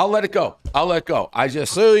 Okay. I'll let it go. I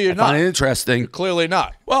just Clearly you're not. find it interesting. Clearly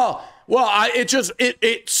not. Well,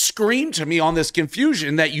 it screamed to me on this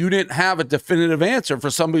confusion that you didn't have a definitive answer for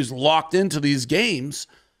somebody who's locked into these games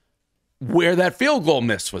where that field goal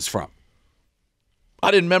miss was from.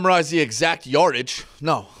 I didn't memorize the exact yardage.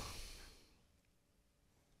 No.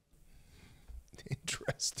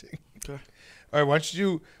 Interesting. Okay. All right, why don't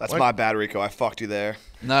you do... That's my bad, Rico. I fucked you there.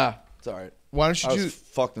 Nah, it's all right. Why don't you I do... was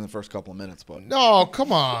fucked in the first couple of minutes, but... No,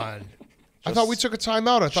 come on. I thought we took a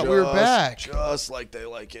timeout. I thought we were back. Just like they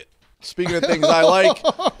like it. Speaking of things I like,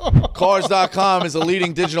 Cars.com is a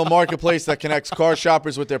leading digital marketplace that connects car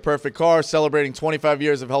shoppers with their perfect car, celebrating 25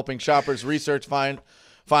 years of helping shoppers research, find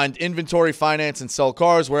inventory, finance, and sell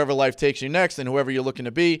cars wherever life takes you next, and whoever you're looking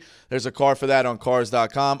to be. There's a car for that on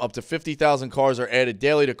Cars.com. Up to 50,000 cars are added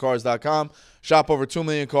daily to Cars.com. Shop over 2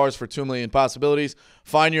 million cars for 2 million possibilities.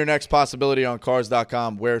 Find your next possibility on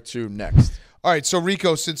Cars.com. Where to next? All right, so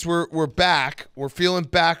Rico, since we're back, we're feeling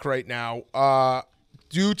back right now.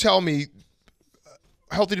 Do tell me,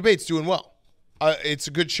 Healthy Debate's doing well. It's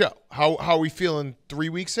a good show. How are we feeling 3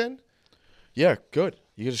 weeks in? Yeah, good.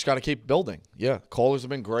 You just got to keep building. Yeah, callers have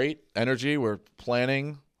been great. Energy, we're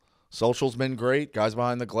planning. Social's been great. Guys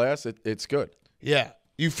behind the glass, it's good. Yeah.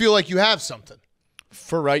 You feel like you have something?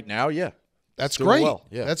 For right now, yeah. That's Doing great. well,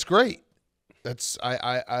 yeah. That's great.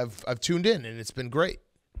 I've tuned in, and it's been great.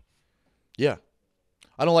 Yeah.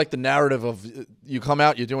 I don't like the narrative of you come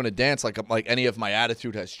out, you're doing a dance like any of my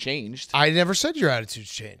attitude has changed. I never said your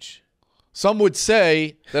attitude's changed. Some would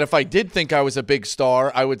say that if I did think I was a big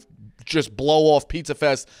star, I would just blow off Pizza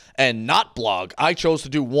Fest and not blog. I chose to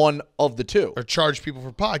do one of the two. Or charge people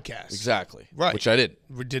for podcasts. Exactly. Right. Which I didn't.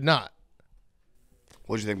 We did not.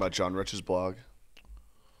 What did you think about John Rich's blog?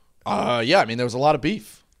 Yeah, I mean, there was a lot of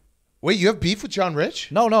beef. Wait, you have beef with John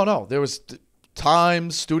Rich? No. There was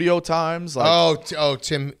studio times. Like,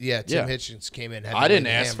 Tim Hitchens came in. I didn't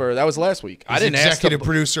ask for that was last week. He's I didn't ask executive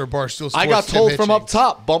producer of Barstool Sports. I got Tim told from Hitchens. up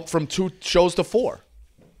top, bump from 2 shows to 4.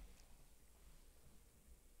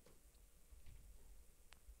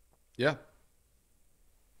 Yeah.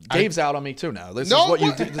 Dave's out on me too now. This No, is what you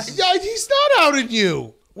what? do. This is, Yeah, he's not out on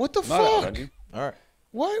you. What the Not out fuck? on you. all right.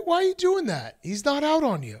 Why are you doing that? He's not out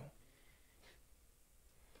on you.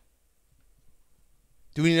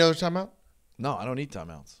 Do we need another timeout? No, I don't need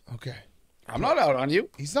timeouts. Okay. I'm not out on you.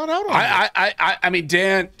 He's not out on you. I mean,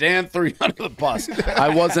 Dan threw you under the bus. I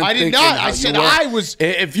wasn't. I did thinking not. how I you said were. I was.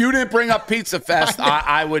 If you didn't bring up Pizza Fest,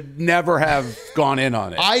 I would never have gone in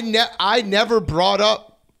on it. I never brought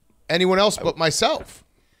up anyone else but myself.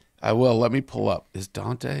 I will. Let me pull up. Is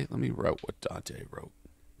Dante? Let me write what Dante wrote.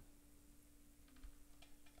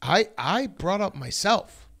 I brought up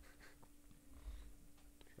myself.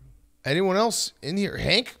 Anyone else in here?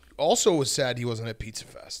 Hank also was sad he wasn't at Pizza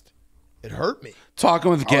Fest. It hurt me. Talking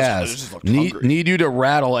with Gaz. Need you to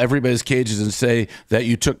rattle everybody's cages and say that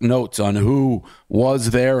you took notes on who was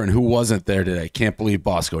there and who wasn't there today. Can't believe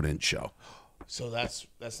Bosco didn't show. So that's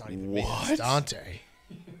not even me. It's Dante.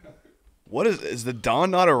 What is the Don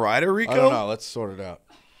not a rider, Rico? I don't know. Let's sort it out.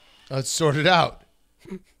 Let's sort it out.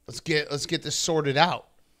 Let's get this sorted out.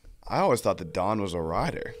 I always thought the Don was a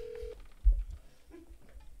rider.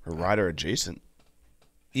 Or rider adjacent.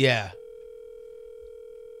 Yeah.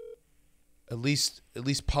 At least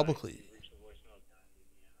publicly.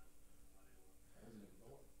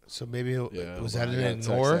 So maybe was that an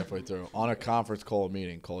ignore? Halfway through. On a conference call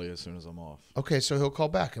meeting, call you as soon as I'm off. Okay, so he'll call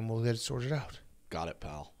back and we'll get it sorted out. Got it,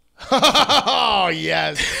 pal. Oh,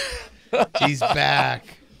 yes. He's back.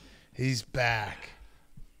 He's back.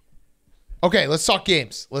 Okay, let's talk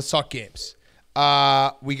games. We got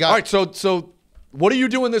All right, so what are you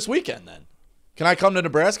doing this weekend then? Can I come to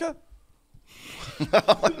Nebraska?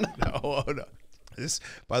 No.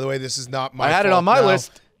 By the way, this is not my I had it fault on my now.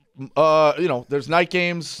 list. There's night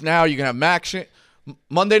games now. You can have Mac.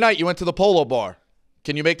 Monday night, you went to the Polo Bar.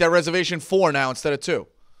 Can you make that reservation 4 now instead of 2?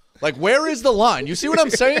 Like, where is the line? You see what I'm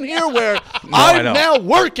saying here? Where I'm now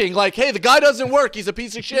working. Like, hey, the guy doesn't work. He's a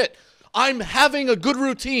piece of shit. I'm having a good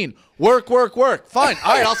routine. Work. Fine.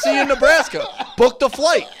 All right, I'll see you in Nebraska. Book the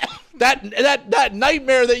flight. That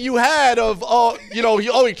nightmare that you had of, he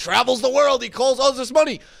travels the world. He calls all this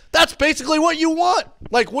money. That's basically what you want.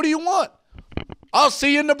 Like, what do you want? I'll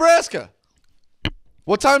see you in Nebraska.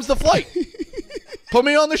 What time's the flight? Put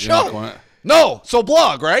me on the show. No. So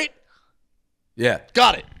blog, right? Yeah.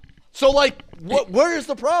 Got it. So, like, where is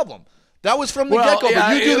the problem? That was from the get-go,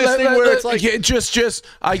 but you do this thing where it's like... Just,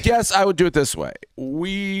 I guess I would do it this way.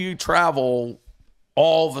 We travel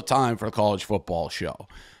all the time for a college football show.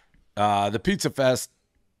 The Pizza Fest,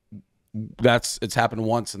 It's happened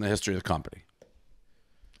once in the history of the company.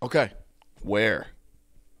 Okay. Where?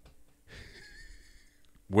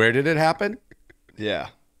 Where did it happen? Yeah.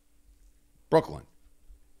 Brooklyn.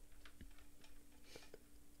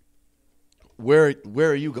 Where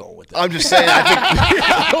are you going with that? I'm just saying. I think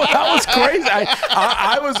That was crazy.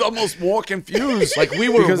 I was almost more confused. Like we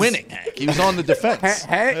were winning, Hank. He was on the defense.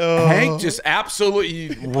 Hank just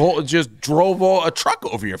absolutely just drove a truck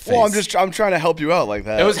over your face. well, I'm trying to help you out like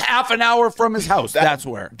that. It was half an hour from his house. That's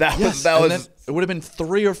where. That was. And then it would have been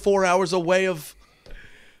 3 or 4 hours away of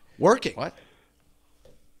working. What?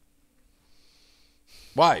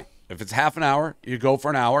 Why? If it's half an hour, you go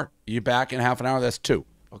for an hour. You back in half an hour. That's 2.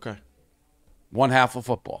 Okay. 1 half of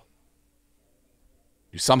football.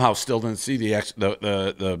 You somehow still didn't see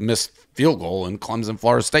the missed field goal in Clemson,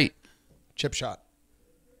 Florida State. Chip shot.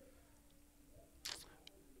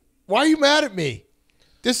 Why are you mad at me?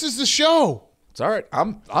 This is the show. It's all right.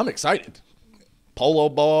 I'm excited. Polo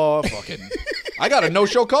ball, fucking. I got a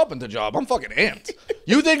no-show carpenter job. I'm fucking amped.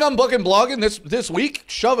 You think I'm fucking blogging this week?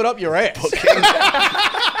 Shove it up your ass.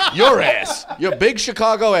 Your ass. Your big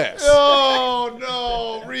Chicago ass. Oh,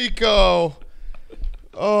 no, Rico.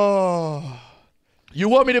 Oh. You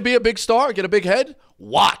want me to be a big star, get a big head?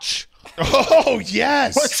 Watch. Oh,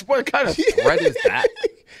 yes. What kind of threat is that?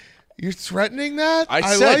 You're threatening that?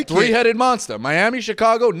 I said like three-headed monster. Miami,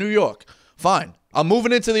 Chicago, New York. Fine. I'm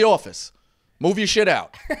moving into the office. Move your shit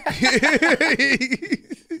out.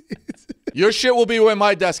 Your shit will be where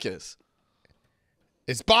my desk is.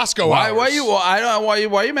 It's Bosco Why hours. are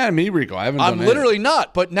you mad at me, Rico? I haven't. I'm done literally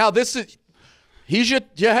not. But now this is. He's your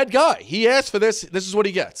head guy. He asked for this. This is what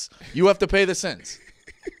he gets. You have to pay the sins.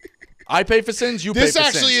 I pay for sins. You pay for sins.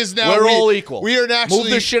 This actually is now. We're all equal. We are actually. Move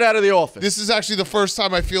this shit out of the office. This is actually the first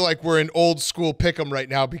time I feel like we're in old school pick'em right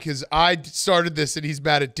now because I started this and he's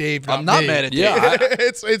mad at Dave. I'm not me. mad at Dave. Yeah,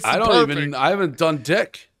 it's I don't perfect. even. I haven't done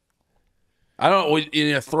dick. I don't.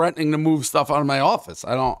 You're threatening to move stuff out of my office.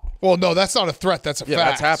 I don't. Well, no, that's not a threat. That's a fact.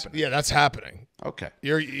 that's happening. Yeah, that's happening. Okay.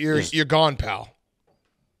 You're gone, pal.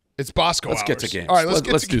 It's Bosco Let's get hours. to games. All right, let's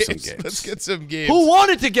get let's to do games. some games. Let's get some games. Who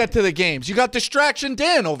wanted to get to the games? You got distraction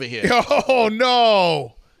Dan over here. Oh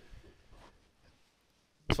no,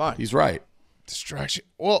 It's fine. He's right. distraction.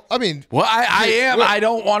 Well, I mean, Well, I am. I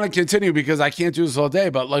don't want to continue because I can't do this all day.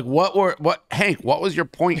 But like, Hank? What was your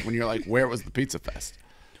point when you're like, where was the Pizza Fest?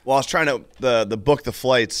 Well, I was trying to the book the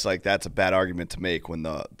flights. Like that's a bad argument to make when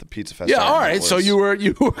the Pizza Fest. Yeah, all argument right. was- So you were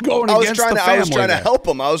going I was against trying the to. family. I was trying to there. help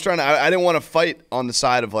him. I was trying to. I didn't want to fight on the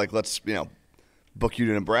side of like let's book you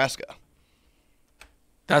to Nebraska.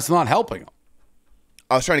 That's not helping him.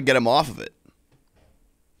 I was trying to get him off of it.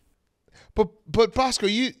 but Bosco,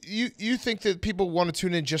 you think that people want to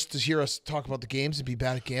tune in just to hear us talk about the games and be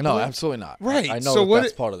bad at gambling? No, absolutely not. Right. I know so that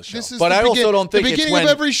that's part of the show. This is But the I also don't think the it's beginning when of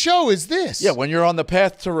every show is this. yeah, when you're on the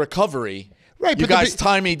path to recovery, Right, you but the guys be-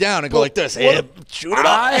 tie me down and go like this. Hey, shoot it up.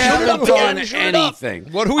 I shoot it haven't up, done Dan, shoot it up.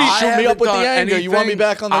 anything. What do we- I Shoot me haven't up with the done anger. You want me anything.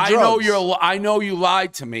 back on the drugs. I know you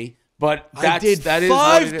lied to me, but I did that is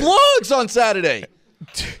 5 what it is. blogs on Saturday.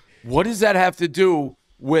 What does that have to do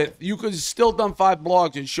with you? Could have still done 5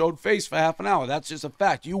 blogs and showed face for half an hour. That's just a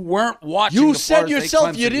fact. You weren't watching. You the said Florida State yourself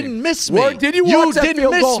Clemson you game. didn't miss me. What? Did you watch that didn't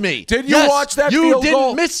field miss goal? me. Did you Yes, watch that you field didn't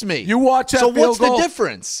goal? miss me. You watched that so field what's goal? the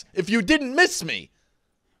difference if you didn't miss me?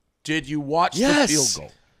 Did you watch Yes. the field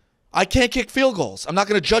goal? I can't kick field goals. I'm not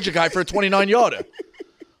going to judge a guy for a 29-yarder.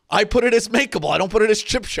 I put it as makeable. I don't put it as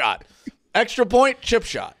chip shot. Extra point, chip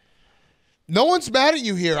shot. No one's mad at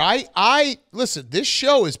you here. I listen, this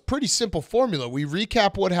show is pretty simple formula. We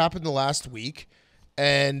recap what happened the last week,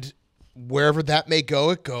 and wherever that may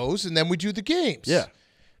go, it goes, and then we do the games. Yeah.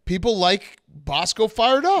 People like Bosco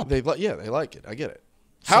fired up. They like it. I get it.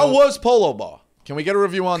 How was Polo Bar? Can we get a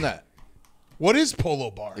review on that? What is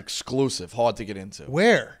Polo Bar? Exclusive, hard to get into.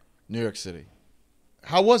 Where? New York City.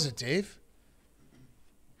 How was it, Dave?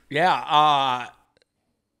 Yeah,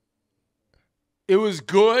 it was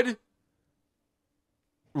good.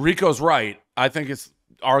 Rico's right. I think it's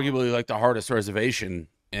arguably like the hardest reservation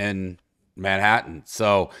in Manhattan.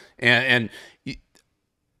 So, and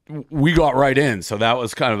we got right in. So that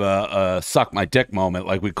was kind of a suck my dick moment.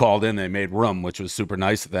 Like we called in, they made room, which was super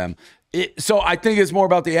nice of them. So I think it's more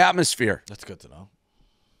about the atmosphere. That's good to know.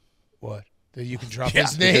 What? That you can drop Yeah,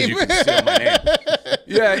 his because name? you can steal my name.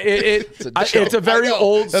 Yeah, it's a very I know.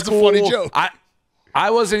 old That's school. a funny joke. I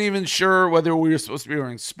wasn't even sure whether we were supposed to be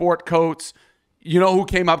wearing sport coats. You know who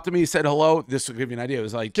came up to me, said hello? This will give you an idea. It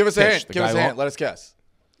was like, Give us a Fish, hint. the Give guy us a who- hint. Let us guess.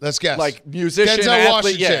 Let's guess. Like musician, Denzel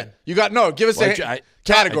athlete. Washington. Yeah. Give us a hint.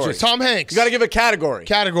 Category. Tom Hanks. You got to give a category.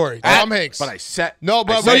 Category. Tom Hanks. But I said No,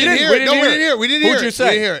 but I we said- didn't hear it. No, we didn't hear it. We didn't hear Who'd it. you say? We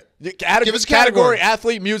didn't hear it. Give us category,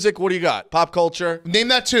 athlete, music. What do you got? Pop culture. Name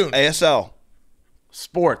that tune. ASL.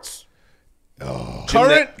 Sports. Oh.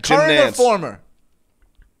 Current or former?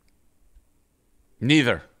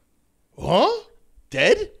 Neither. Huh?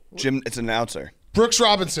 Dead? Jim, it's an announcer. Brooks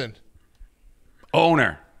Robinson.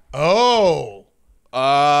 Owner. Oh.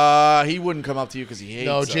 He wouldn't come up to you because he hates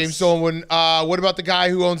us. No, James Dolan wouldn't. What about the guy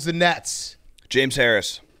who owns the Nets? James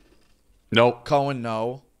Harris. Nope. Cohen,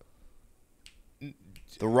 no.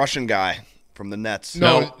 The Russian guy from the Nets.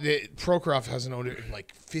 No. Prokhorov hasn't owned it in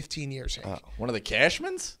like 15 years. One of the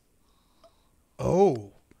Cashmans?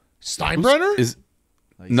 Oh. Steinbrenner?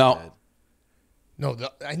 No. Dead. No,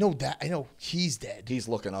 I know that. I know he's dead. He's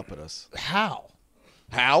looking up at us. How?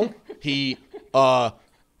 He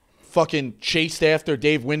fucking chased after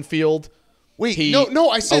Dave Winfield. Wait, he no,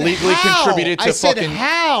 I said illegally Hal. contributed to I said fucking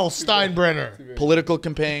Hal Steinbrenner. political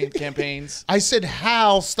campaigns. I said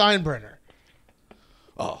Hal Steinbrenner.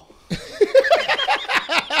 Oh.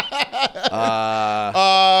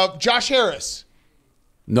 Josh Harris.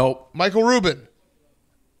 Nope. Michael Rubin.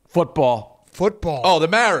 Football. Football. The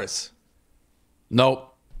Maris.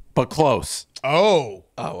 Nope. But close. Oh.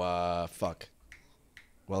 Fuck.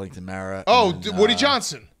 Wellington Mara. Oh, and, Woody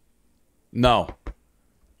Johnson. No.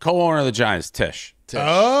 Co-owner of the Giants, Tish.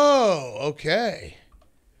 Oh, okay.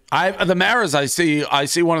 The Maras, I see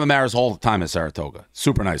one of the Maras all the time at Saratoga.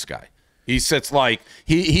 Super nice guy. He sits like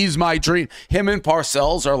he's my dream. Him and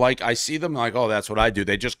Parcells are like, I see them like, oh, that's what I do.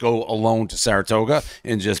 They just go alone to Saratoga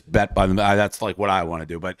and just bet by them. That's like what I want to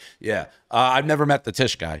do. But yeah, I've never met the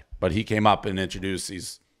Tish guy, but he came up and introduced.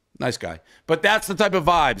 He's a nice guy. But that's the type of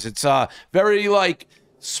vibes. It's very like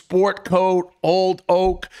sport coat, old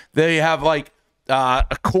oak. They have like a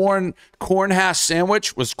corn hash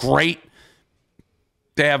sandwich was great.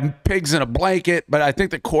 They have pigs in a blanket, but I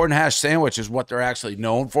think the corn hash sandwich is what they're actually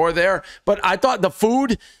known for there. But I thought the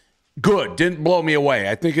food, good, didn't blow me away.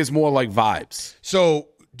 I think it's more like vibes. So,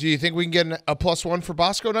 do you think we can get a +1 for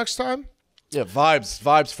Bosco next time? Yeah,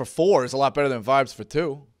 vibes for 4 is a lot better than vibes for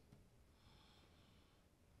 2.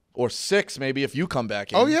 Or 6, maybe, if you come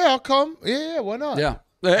back in. Oh, yeah, I'll come. Yeah, why not? Yeah.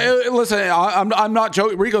 Listen, I'm not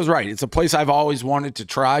joking. Rico's right. It's a place I've always wanted to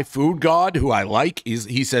try. Food God, who I like, he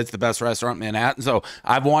says it's the best restaurant in Manhattan. So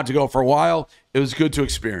I've wanted to go for a while. It was good to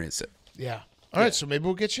experience it. Yeah. All right, so maybe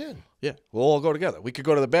we'll get you in. Yeah, we'll all go together. We could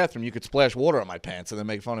go to the bathroom. You could splash water on my pants and then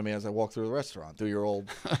make fun of me as I walk through the restaurant. Do your all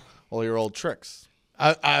your old tricks.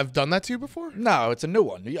 I've done that to you before? No, it's a new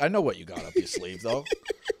one. I know what you got up your sleeve, though.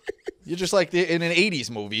 You're just like in an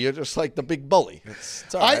 80s movie. You're just like the big bully.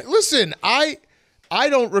 It's all right. Listen, I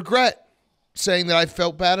don't regret saying that I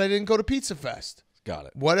felt bad I didn't go to Pizza Fest. Got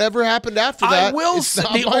it. Whatever happened after that, I will it's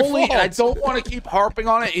say not my fault. I don't want to keep harping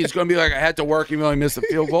on it. He's going to be like, I had to work even though I missed the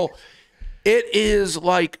field goal. It is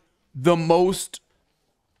like the most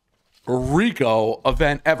Rico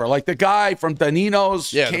event ever. Like the guy from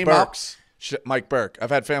Danino's came up. Mike Burke. I've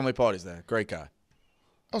had family parties there. Great guy.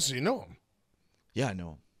 Oh, so you know him. Yeah, I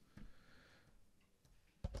know him.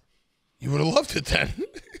 You would have loved it then.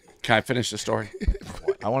 Can I finish the story?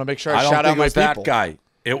 I want to make sure I don't shout think out my it was people. that guy.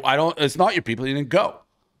 It's not your people. You didn't go.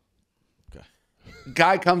 Okay.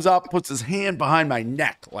 Guy comes up, puts his hand behind my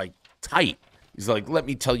neck, like tight. He's like, "Let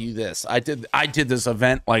me tell you this. I did this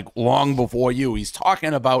event like long before you." He's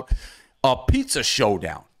talking about a pizza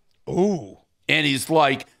showdown. Ooh. And he's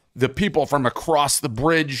like, the people from across the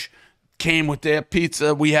bridge came with their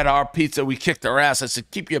pizza. We had our pizza. We kicked their ass. I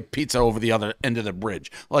said, keep your pizza over the other end of the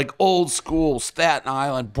bridge. Like old school Staten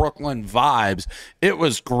Island, Brooklyn vibes. It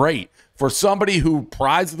was great. For somebody who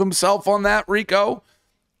prides themselves on that, Rico,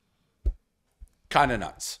 kind of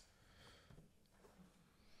nuts.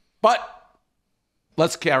 But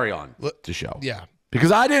let's carry on to show. Yeah.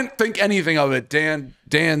 Because I didn't think anything of it. Dan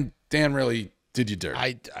really did you dirty.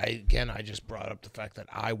 I just brought up the fact that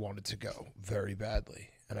I wanted to go very badly.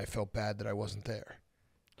 And I felt bad that I wasn't there.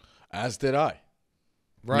 As did I.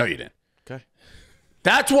 Right. No, you didn't. Okay.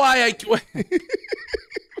 That's why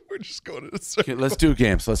We're just going to the circle. Okay, let's do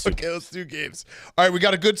games. Let's do games. All right, we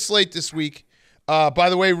got a good slate this week. By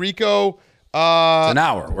the way, Rico. It's an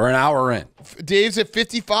hour. We're an hour in. Dave's at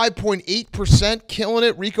 55.8%, killing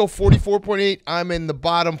it. Rico, 44.8%. I'm in the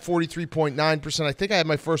bottom, 43.9%. I think I had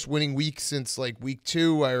my first winning week since like week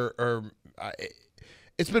 2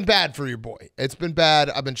 it's been bad for your boy. It's been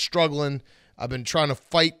bad. I've been struggling. I've been trying to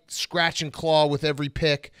fight, scratch, and claw with every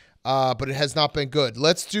pick, but it has not been good.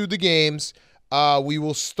 Let's do the games. We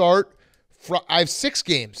will start. I have 6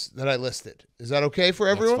 games that I listed. Is that okay for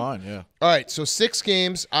everyone? That's fine, yeah. All right, so 6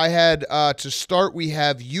 games. I had to start. We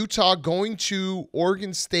have Utah going to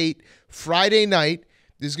Oregon State Friday night.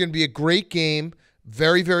 This is going to be a great game.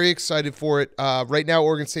 Very, very excited for it. Right now,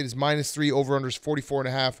 Oregon State is -3, over-under is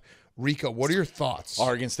 44.5. Rico, what are your thoughts?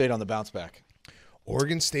 Oregon State on the bounce back.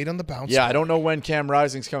 Oregon State on the bounce Yeah, back. I don't know when Cam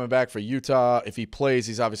Rising's coming back for Utah. If he plays,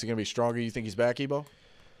 he's obviously going to be stronger. You think he's back, Ebo?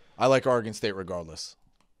 I like Oregon State regardless.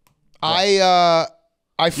 You're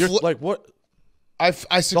like what?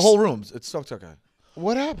 The whole room's it's okay.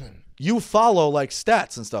 What happened? You follow like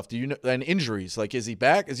stats and stuff. Do you know and injuries? Like, is he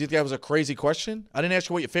back? Is you think that was a crazy question? I didn't ask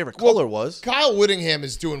you what your favorite color was. Kyle Whittingham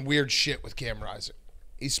is doing weird shit with Cam Rising.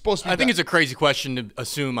 He's supposed to be I think it's a crazy question to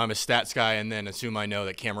assume I'm a stats guy and then assume I know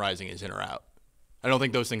that Cam Rising is in or out. I don't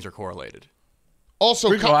think those things are correlated. Also,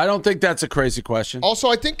 Rico, I don't think that's a crazy question. Also,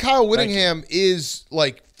 I think Kyle Whittingham is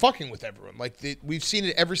like fucking with everyone. Like we've seen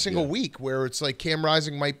it every single week where it's like Cam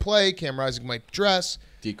Rising might play, Cam Rising might dress.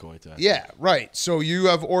 Decoy tactic. Yeah, right. So you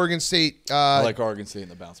have Oregon State. I like Oregon State in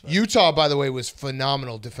the bounce back. Utah, by the way, was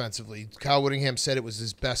phenomenal defensively. Kyle Whittingham said it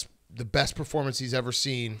was the best performance he's ever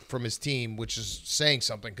seen from his team, which is saying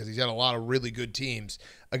something because he's had a lot of really good teams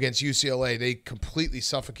against UCLA. They completely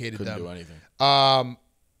suffocated them. Couldn't do anything.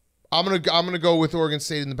 I'm gonna go with Oregon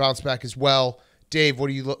State in the bounce back as well. Dave, what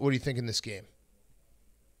do you think in this game?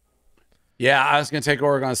 Yeah, I was going to take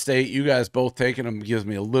Oregon State. You guys both taking them gives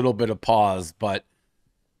me a little bit of pause, but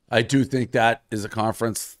I do think that is a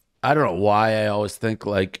conference. I don't know why I always think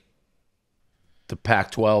like the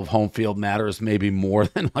Pac-12 home field matters maybe more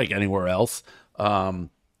than like anywhere else. I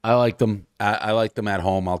like them. I like them at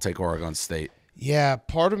home. I'll take Oregon State. Yeah,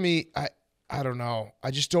 part of me, I don't know. I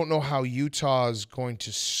just don't know how Utah is going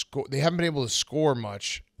to score. They haven't been able to score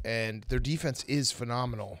much, and their defense is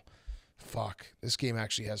phenomenal. Fuck, this game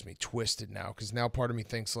actually has me twisted now because now part of me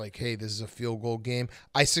thinks like, hey, this is a field goal game.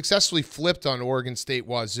 I successfully flipped on Oregon State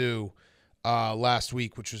Wazoo last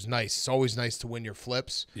week, which was nice. It's always nice to win your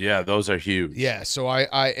flips. Yeah, those are huge. Yeah, so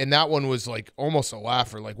I and that one was like almost a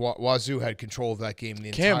laugher. Like Wazoo had control of that game the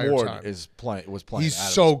entire Cam Ward time. was playing. He's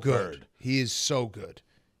so good. He is so good.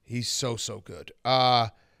 He's so good.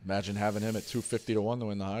 Imagine having him at 250 to 1 to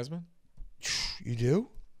win the Heisman. You do?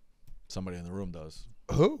 Somebody in the room does.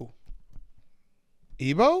 Who?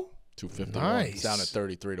 Ebo? 250 nice. to 1. It's down at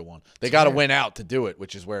 33 to 1. They got to win out to do it,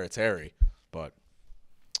 which is where it's hairy. But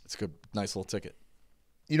it's a good, nice little ticket.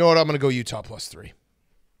 You know what? I'm going to go Utah +3.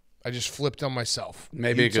 I just flipped on myself.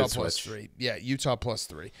 Maybe Utah a good switch. +3. Yeah, Utah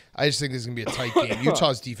 +3. I just think this is going to be a tight game.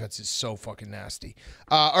 Utah's defense is so fucking nasty.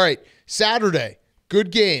 All right, Saturday,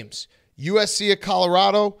 good games. USC at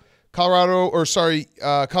Colorado. Colorado's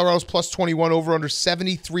 +21, over under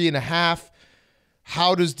 73.5.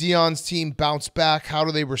 How does Deion's team bounce back? How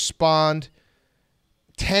do they respond?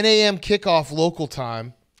 10 a.m. kickoff local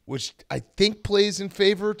time, which I think plays in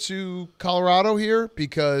favor to Colorado here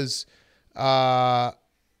because USC,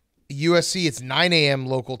 it's 9 a.m.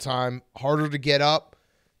 local time, harder to get up.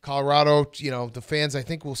 Colorado, the fans I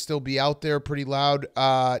think will still be out there pretty loud.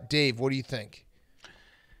 Dave, what do you think?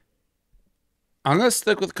 I'm going to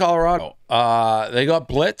stick with Colorado. They got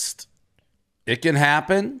blitzed. It can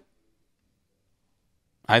happen.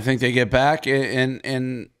 I think they get back and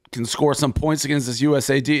can score some points against this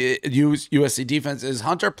USC defense. Is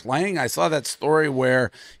Hunter playing? I saw that story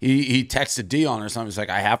where he texted Deion or something. He's like,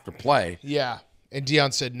 I have to play. Yeah, and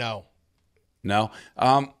Deion said no. No,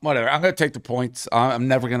 whatever. I'm going to take the points. I'm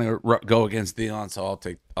never going to go against Deion, so I'll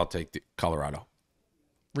take the Colorado.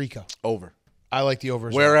 Rico, Over. I like the over.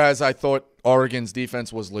 Whereas I thought Oregon's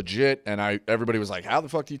defense was legit, and everybody was like, how the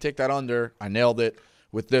fuck do you take that under? I nailed it.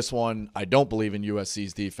 With this one, I don't believe in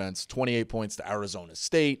USC's defense. 28 points to Arizona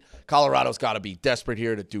State. Colorado's got to be desperate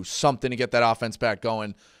here to do something to get that offense back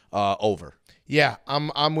going. Over. Yeah,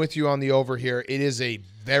 I'm with you on the over here. It is a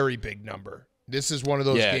very big number. This is one of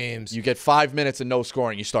those games. You get 5 minutes and no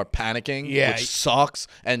scoring. You start panicking, which sucks,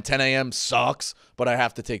 and 10 a.m. sucks, but I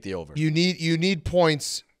have to take the over. You need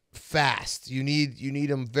points fast. You need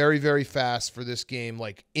them very, very fast for this game,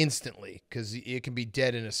 like instantly, because it can be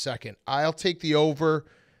dead in a second. I'll take the over,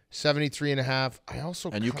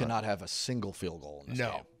 73.5. You cannot have a single field goal in this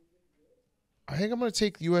game. I think I'm going to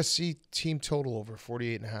take USC team total over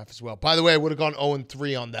 48.5 as well. By the way, I would have gone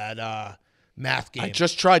 0-3 on that math game. I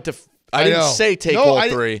just tried to. I didn't say take all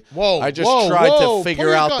three. I just tried to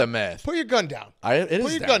figure out the math. Put your gun down. Put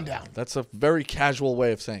your gun down. That's a very casual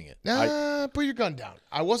way of saying it. Put your gun down.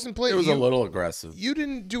 I wasn't playing. It was a little aggressive. You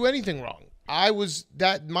didn't do anything wrong.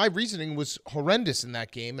 My reasoning was horrendous in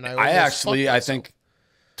that game, and I think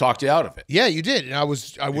talked you out of it. Yeah, you did, and I would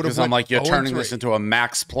have. Because I'm like, you're turning this into a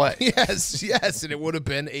max play. Yes, and it would have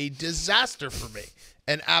been a disaster for me,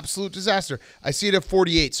 an absolute disaster. I see it at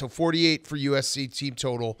 48, so 48 for USC team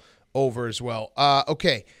total. Over as well.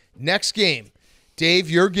 Okay, next game. Dave,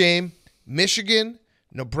 your game. Michigan,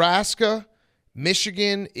 Nebraska.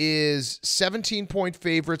 Michigan is 17-point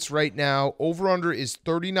favorites right now. Over-under is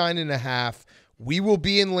 39.5. We will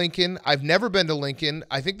be in Lincoln. I've never been to Lincoln.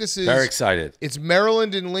 I think this is very excited. It's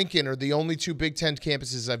Maryland and Lincoln are the only two Big Ten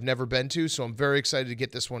campuses I've never been to, so I'm very excited to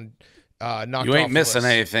get this one knocked off. You ain't missing the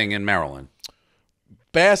list. anything in Maryland.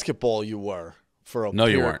 Basketball, you were for a no,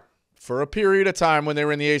 you weren't. For a period of time when they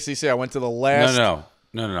were in the ACC. I went to the last. No.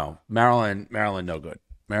 Maryland, no good.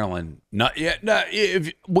 Maryland, not yet. No,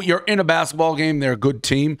 if you're in a basketball game, they're a good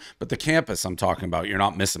team, but the campus I'm talking about, you're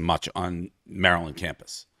not missing much on Maryland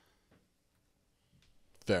campus.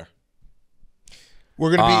 Fair.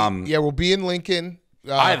 We're gonna be we'll be in Lincoln.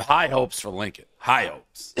 I have high hopes for Lincoln. High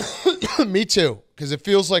hopes. Me too, because it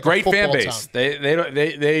feels like great a football fan base. town.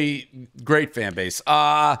 They great fan base.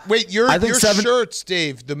 Wait, your shirts,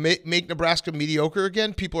 Dave, the make Nebraska mediocre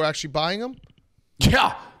again. People are actually buying them.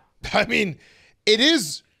 Yeah, I mean,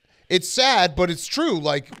 it's sad, but it's true.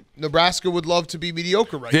 Like Nebraska would love to be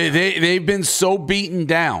mediocre right now. They've been so beaten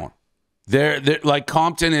down. They're like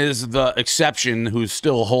Compton is the exception who's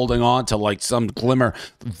still holding on to like some glimmer.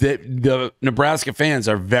 The Nebraska fans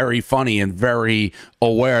are very funny and very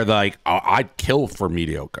aware that like I'd kill for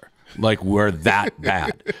mediocre. Like we're that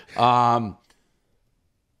bad. I'll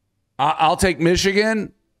take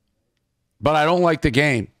Michigan, but I don't like the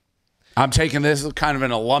game. I'm taking this as kind of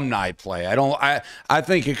an alumni play. I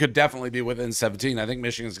think it could definitely be within 17. I think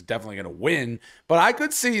Michigan's definitely going to win, but I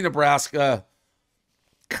could see Nebraska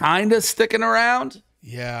kind of sticking around.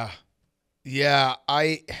 Yeah.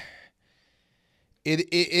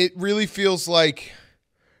 It really feels like,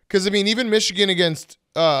 because I mean, even Michigan against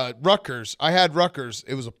Rutgers, I had Rutgers.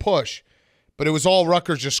 It was a push, but it was all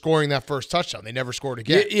Rutgers just scoring that first touchdown. They never scored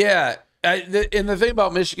again. Yeah. And the thing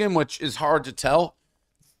about Michigan, which is hard to tell,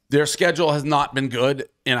 their schedule has not been good,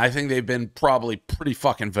 and I think they've been probably pretty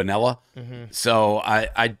fucking vanilla. Mm-hmm. So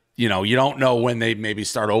you don't know when they maybe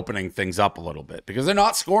start opening things up a little bit because they're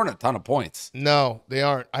not scoring a ton of points. No, they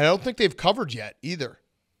aren't. I don't think they've covered yet either.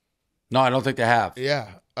 No, I don't think they have.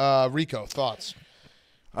 Yeah. Rico, thoughts?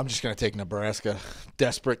 I'm just going to take Nebraska.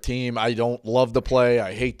 Desperate team. I don't love the play.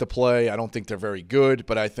 I hate the play. I don't think they're very good,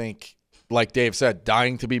 but I think, like Dave said,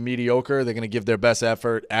 dying to be mediocre. They're going to give their best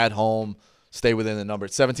effort at home, stay within the number.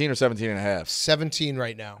 It's 17 or 17.5? 17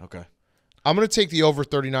 right now. Okay. I'm going to take the over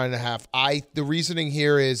 39.5. The reasoning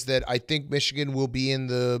here is that I think Michigan will be in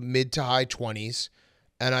the mid to high 20s,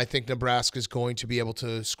 and I think Nebraska is going to be able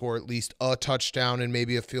to score at least a touchdown and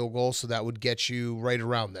maybe a field goal, so that would get you right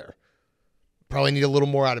around there. Probably need a little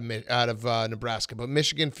more out of Nebraska, but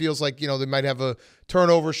Michigan feels like they might have a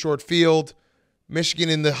turnover, short field. Michigan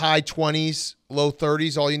in the high 20s, low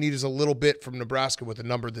 30s. All you need is a little bit from Nebraska with a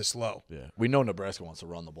number this low. Yeah, we know Nebraska wants to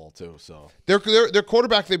run the ball too. So their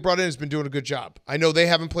quarterback they brought in has been doing a good job. I know they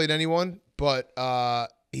haven't played anyone, but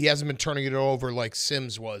he hasn't been turning it over like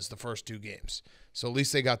Sims was the first two games. So at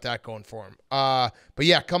least they got that going for him. But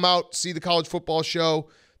yeah, come out, see the college football show.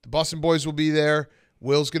 The Bussin' Boys will be there.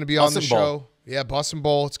 Will's going to be on the show. Yeah, Bussin'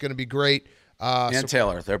 Bowl. It's going to be great. And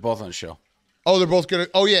Taylor, they're both on the show. Oh, they're both gonna.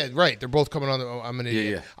 Oh, yeah, right. They're both coming on. I'm an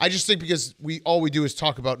idiot. Yeah. I just think because all we do is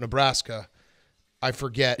talk about Nebraska, I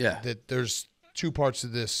forget that there's two parts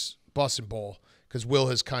of this Bussin' Bowl because Will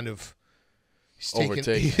has kind of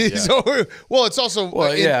overtaken. Well, it's also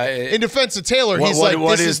in defense of Taylor. He's like,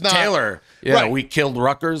 what this is not Taylor? Yeah, right. We killed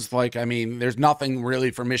Rutgers. Like, I mean, there's nothing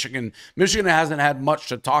really for Michigan. Michigan hasn't had much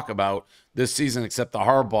to talk about this season except the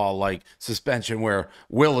Harbaugh suspension where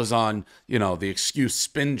Will is on the excuse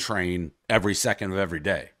spin train every second of every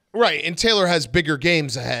day. Right, and Taylor has bigger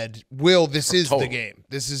games ahead. Will, this is the game.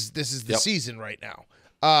 This is the season right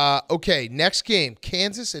now. Okay, next game,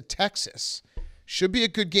 Kansas at Texas. Should be a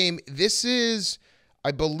good game. This is,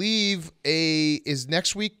 I believe, is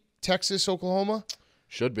next week Texas, Oklahoma?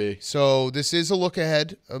 Should be. So this is a look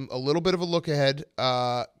ahead, a little bit of a look ahead.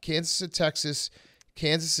 Kansas at Texas.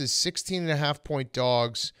 Kansas is 16.5-point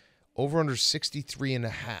dogs, over under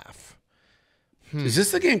 63.5. Is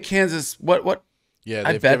this the game Kansas? What? Yeah,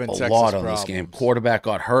 I bet a lot on this game. Quarterback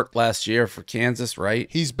got hurt last year for Kansas, right?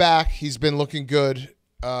 He's back. He's been looking good.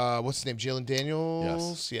 What's his name? Jalen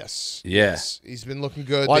Daniels? Yes. He's been looking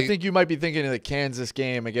good. Well, I think you might be thinking of the Kansas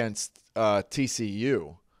game against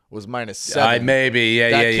TCU was -7. Maybe.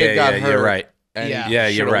 Yeah. You're right.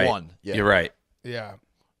 You're right. Won. Yeah. You're right. Yeah.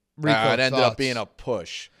 It ended up being a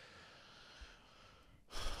push.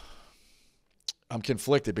 I'm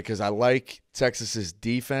conflicted because I like Texas's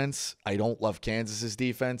defense. I don't love Kansas's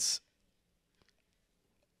defense.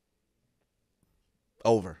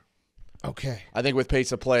 Over. Okay. I think with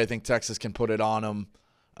pace of play, I think Texas can put it on them.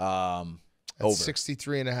 Over.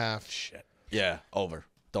 63.5. Shit. Yeah, over.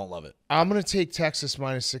 Don't love it. I'm going to take Texas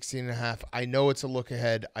minus 16.5. I know it's a look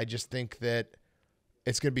ahead. I just think that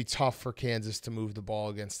it's going to be tough for Kansas to move the ball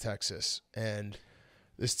against Texas. And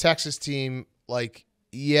this Texas team,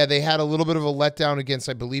 they had a little bit of a letdown against,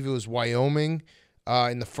 I believe it was Wyoming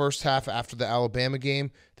in the first half after the Alabama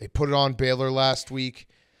game. They put it on Baylor last week.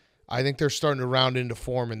 I think they're starting to round into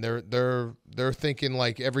form, and they're thinking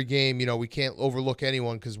like every game, we can't overlook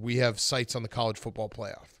anyone because we have sights on the college football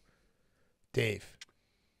playoff. Dave.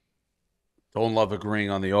 Don't love agreeing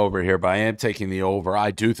on the over here, but I am taking the over.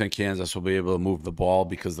 I do think Kansas will be able to move the ball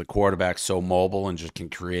because the quarterback's so mobile and just can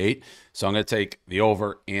create. So I'm going to take the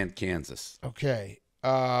over and Kansas. Okay.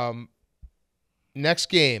 Next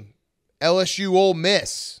game, LSU Ole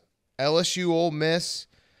Miss. LSU Ole Miss.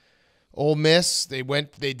 Ole Miss, they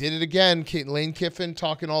did it again. Lane Kiffin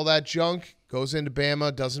talking all that junk, goes into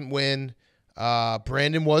Bama, doesn't win.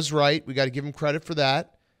 Brandon was right. We got to give him credit for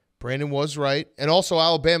that. Brandon was right. And also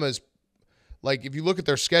Alabama's, if you look at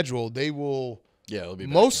their schedule, they will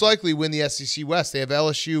most likely win the SEC West. They have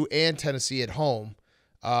LSU and Tennessee at home.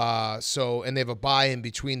 And they have a bye in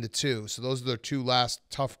between the two. So those are their two last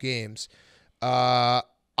tough games. I'm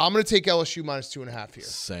going to take LSU minus 2.5 here.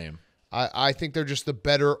 Same. I think they're just the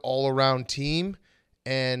better all-around team,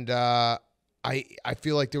 and I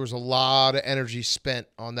feel like there was a lot of energy spent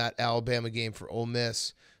on that Alabama game for Ole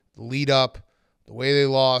Miss. The lead up, the way they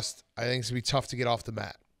lost, I think it's going to be tough to get off the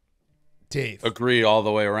mat. Dave. Agree all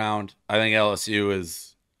the way around. I think LSU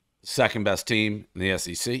is second best team in the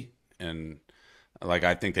SEC, and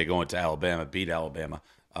I think they go into Alabama, beat Alabama.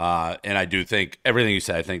 And I do think everything you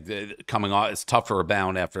said, I think coming off, it's tough to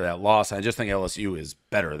rebound after that loss. I just think LSU is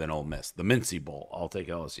better than Ole Miss. The Mincy Bowl, I'll take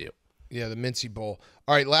LSU. Yeah, the Mincy Bowl.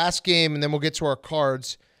 All right, last game, and then we'll get to our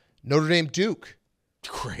cards. Notre Dame Duke.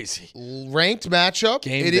 Crazy. Ranked matchup.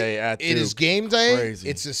 Game day at Duke. It is game day. Crazy.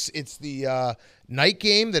 It's the night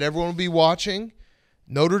game that everyone will be watching.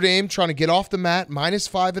 Notre Dame trying to get off the mat, minus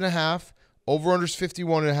 5.5. Over-under's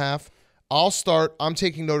 51.5. I'll start. I'm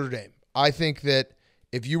taking Notre Dame. I think that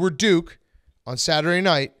if you were Duke on Saturday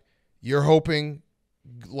night, you're hoping,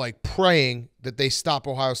 praying that they stop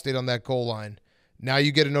Ohio State on that goal line. Now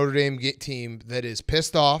you get a Notre Dame team that is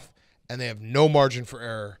pissed off, and they have no margin for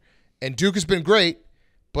error. And Duke has been great,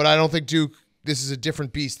 but I don't think this is a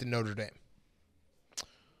different beast than Notre Dame.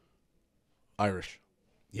 Irish.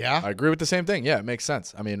 Yeah? I agree with the same thing. Yeah, it makes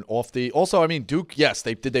sense. I mean, Duke, yes,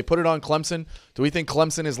 did they put it on Clemson? Do we think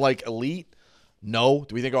Clemson is elite? No.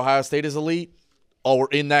 Do we think Ohio State is elite? Oh, we're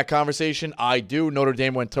in that conversation? I do. Notre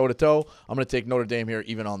Dame went toe-to-toe. I'm going to take Notre Dame here,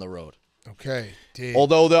 even on the road. Okay. Dave.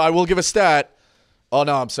 Although, I will give a stat. Oh,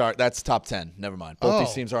 no, I'm sorry. That's top 10. Never mind. Both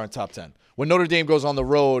these teams are in top 10. When Notre Dame goes on the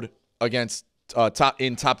road against top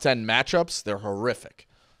 10 matchups, they're horrific,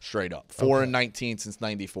 straight up. 4-19 since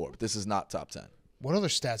 94. But this is not top 10. What other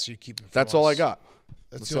stats are you keeping for That's us? all I got.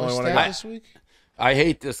 That's the only one I got this week? I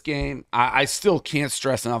hate this game. I still can't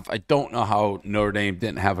stress enough. I don't know how Notre Dame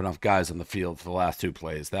didn't have enough guys on the field for the last two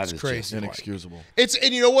plays. That is crazy. Just inexcusable.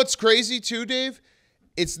 And you know what's crazy too, Dave?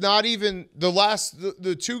 It's not even the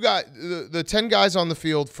 10 guys on the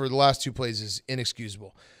field for the last two plays is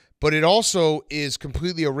inexcusable. But it also is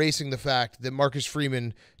completely erasing the fact that Marcus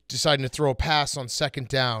Freeman deciding to throw a pass on second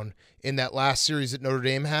down in that last series that Notre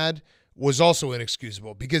Dame had was also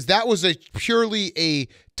inexcusable, because that was purely a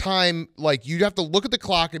time, you'd have to look at the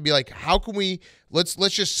clock and be like, how can we let's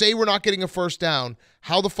just say we're not getting a first down.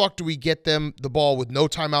 How the fuck do we get them the ball with no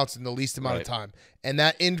timeouts in the least amount of time? And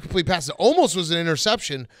that incomplete pass that almost was an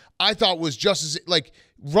interception, I thought was just as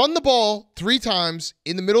run the ball 3 times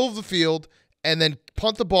in the middle of the field and then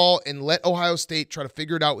punt the ball and let Ohio State try to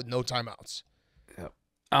figure it out with no timeouts.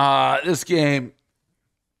 Yep. This game,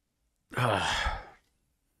 I'm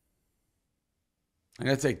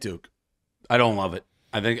gonna take Duke. I don't love it.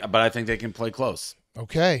 But I think they can play close.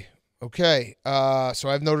 Okay. So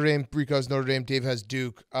I have Notre Dame. Rico has Notre Dame. Dave has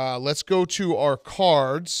Duke. Let's go to our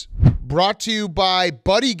cards. Brought to you by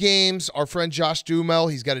Buddy Games. Our friend Josh Duhamel.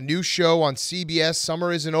 He's got a new show on CBS.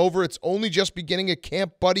 Summer isn't over. It's only just beginning at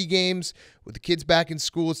Camp Buddy Games. With the kids back in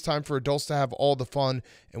school, it's time for adults to have all the fun.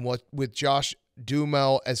 And with Josh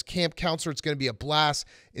Duhamel as camp counselor, it's going to be a blast.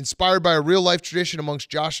 Inspired by a real-life tradition amongst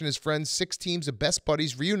Josh and his friends, 6 teams of best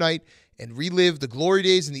buddies reunite and relive the glory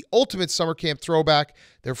days in the ultimate summer camp throwback.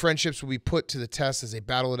 Their friendships will be put to the test as they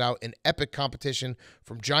battle it out in epic competition,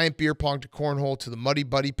 from giant beer pong to cornhole to the muddy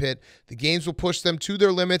buddy pit. The games will push them to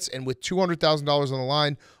their limits, and with $200,000 on the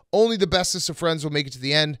line, Only the bestest of friends will make it to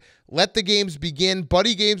the end. Let the games begin.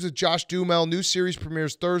 Buddy Games with Josh Duhamel. New series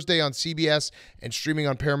premieres Thursday on CBS and streaming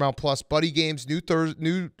on Paramount Plus. Buddy Games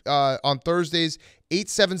on Thursdays,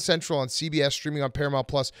 8/7 Central on CBS, streaming on Paramount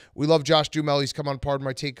Plus. We love Josh Duhamel. He's come on Pardon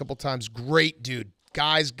My Take a couple times. Great dude.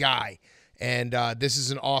 Guy's guy. And this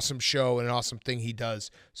is an awesome show and an awesome thing he does.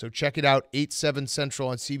 So check it out, 8/7 Central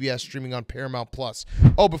on CBS, streaming on Paramount Plus.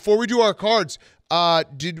 Oh, before we do our cards,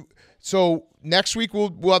 so next week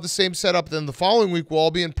we'll have the same setup. Then the following week we'll all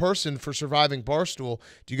be in person for Surviving Barstool.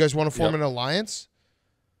 Do you guys want to form an alliance?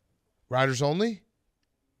 Riders only?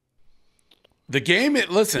 The game,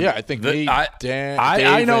 listen. Yeah, I think Dan,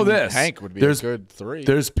 I know and this. Hank would be a good 3.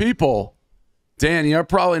 There's people, Dan, you're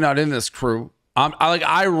probably not in this crew.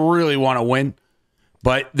 I really want to win,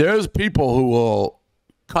 but there's people who will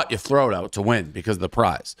cut your throat out to win because of the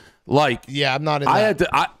prize. Yeah, I'm not in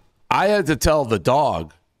that. I had to tell the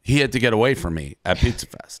dog he had to get away from me at Pizza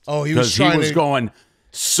Fest. Oh, he was going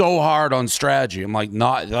so hard on strategy. I'm like,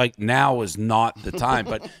 now is not the time.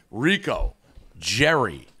 But Rico,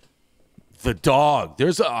 Jerry, the dog,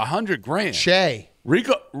 there's $100,000. Shay.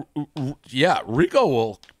 Rico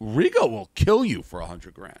will kill you for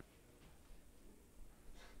 $100,000.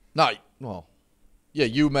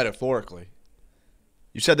 You metaphorically.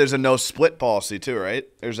 You said there's a no split policy too, right?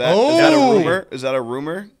 Is that a rumor? Is that a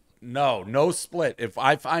rumor? No split. If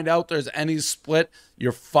I find out there's any split,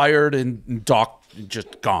 you're fired and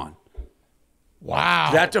just gone.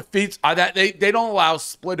 Wow. That defeats that they don't allow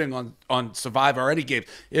splitting on Survivor or any game.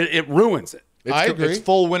 It ruins it. I agree. It's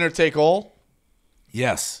full winner take all.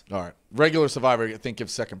 Yes. All right. Regular Survivor, I think,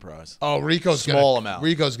 gives second prize. Oh, Rico's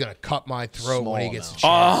gonna cut my throat when he gets a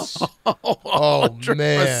chance. Oh 100%.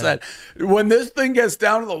 Man. When this thing gets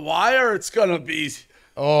down to the wire, it's gonna be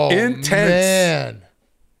intense. Man.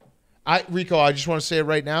 Rico, I just want to say it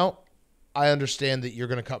right now. I understand that you're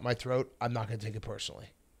gonna cut my throat. I'm not gonna take it personally.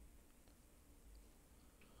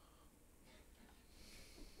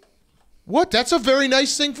 What? That's a very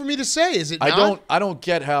nice thing for me to say, is it not? I don't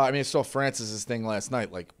get how. I saw Francis's thing last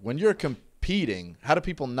night. Like, when you're competing, how do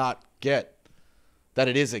people not get that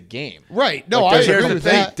it is a game? Right. No, I agree with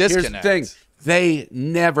that. Here's the thing. They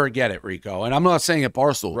never get it, Rico. And I'm not saying at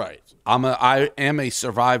Barstool. Right. I am a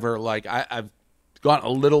survivor. Like, I've gotten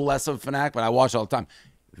a little less of a fanatic, but I watch all the time.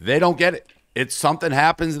 They don't get it. It's something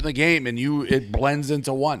happens in the game, and it blends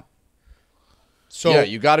into one. So yeah,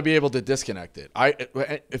 you got to be able to disconnect it.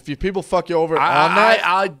 If people fuck you over on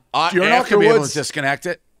that, you're not going to be able to disconnect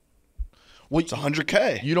it. Well, it's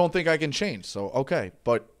 $100K. You don't think I can change? So okay,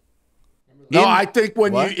 but no, I think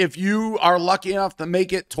if you are lucky enough to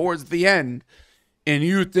make it towards the end, and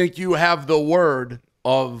you think you have the word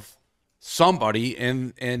of somebody,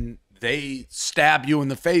 and they stab you in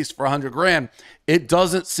the face for $100,000, it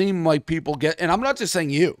doesn't seem like people get. And I'm not just saying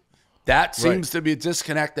you. That seems to be a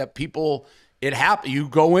disconnect that people. It happens. You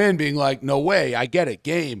go in being like, no way, I get it.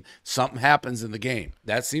 Game. Something happens in the game.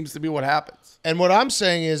 That seems to be what happens. And what I'm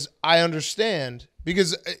saying is I understand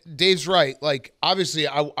because Dave's right. Like, obviously,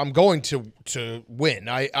 I'm going to win.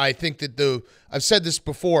 I think that I've said this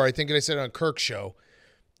before. I think I said it on Kirk's show.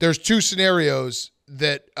 There's 2 scenarios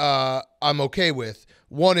that I'm okay with.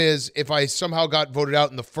 One is if I somehow got voted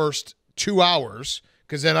out in the first 2 hours,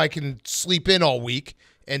 because then I can sleep in all week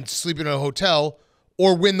and sleep in a hotel,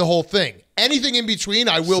 or win the whole thing. Anything in between,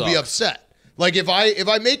 I will be upset. Like if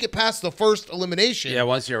I make it past the first elimination,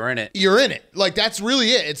 once you're in it, you're in it. Like that's really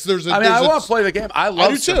it. I want to play the game. I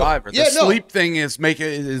love Survivor. Yeah, the sleep thing is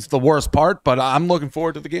the worst part, but I'm looking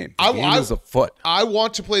forward to the game. The game is afoot. I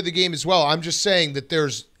want to play the game as well. I'm just saying that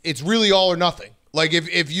it's really all or nothing. Like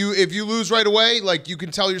if you lose right away, like you can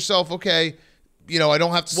tell yourself, okay, I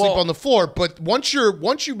don't have to sleep on the floor. But once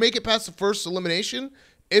you make it past the first elimination,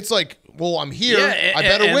 it's like, well, I'm here. I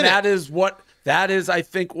better win it. That is, I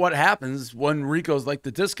think, what happens when Rico's like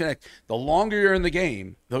the disconnect. The longer you're in the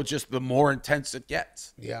game, the more intense it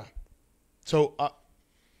gets. Yeah. So,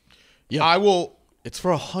 I will. It's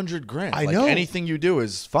for $100,000. I know. Anything you do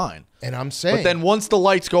is fine. And I'm saying. But then once the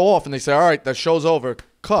lights go off and they say, all right, that show's over,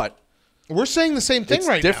 cut. We're saying the same thing it's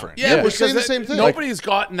right different. now. Yeah, we're saying the same thing. Nobody's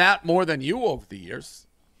gotten that more than you over the years.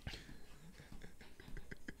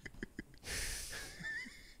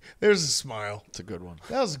 There's a smile. It's a good one.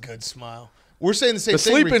 That was a good smile. We're saying the same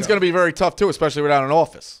thing. The sleeping's going to be very tough, too, especially without an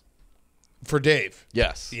office. For Dave.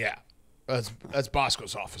 Yes. Yeah. That's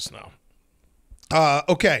Bosco's office now.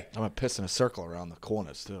 Okay. I'm going to piss in a circle around the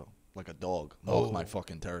corners, too. Like a dog. Walk my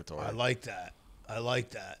fucking territory. I like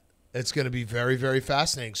that. It's going to be very, very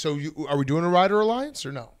fascinating. So are we doing a Rider Alliance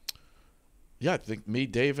or no? Yeah, I think me,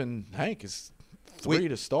 Dave, and Hank is 3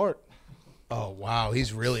 to start. Oh, wow.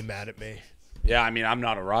 He's really mad at me. Yeah, I mean, I'm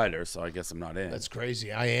not a rider, so I guess I'm not in. That's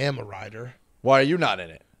crazy. I am a rider. Why are you not in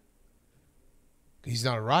it? He's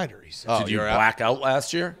not a rider, he said. Did you black out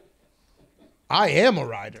last year? I am a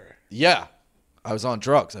rider. Yeah. I was on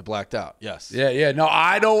drugs. I blacked out. Yes. Yeah. No,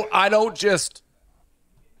 I don't just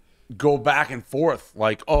go back and forth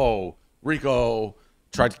like, oh, Rico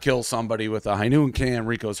tried to kill somebody with a high noon can.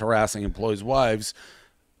 Rico's harassing employees' wives.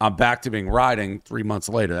 I'm back to being riding 3 months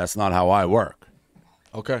later. That's not how I work.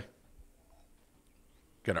 Okay.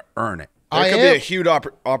 Gotta earn it. There could be a huge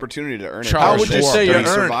opportunity to earn it. How would you say you earn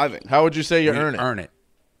surviving? How would you say you earn it? Earn it.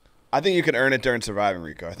 I think you could earn it during surviving,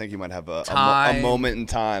 Rico. I think you might have a moment in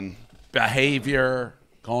time. Behavior,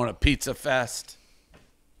 going to Pizza Fest.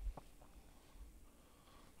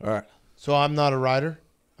 All right. So I'm not a rider?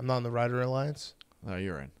 I'm not in the Rider Alliance? No,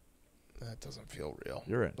 you're in. That doesn't feel real.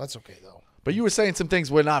 You're in. That's okay, though. But you were saying some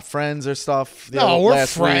things we're not friends or stuff. No, we're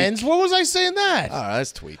friends. What was I saying that? Oh,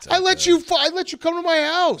 that's tweets. I let you come to my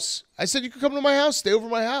house. I said you could come to my house, stay over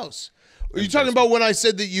my house. Are you talking about when I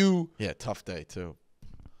said that you... Yeah, tough day, too.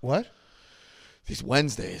 What? These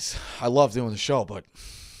Wednesdays. I love doing the show, but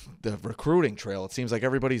the recruiting trail, it seems like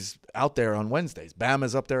everybody's out there on Wednesdays.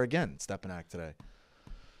 Bama's up there again, stepping act today.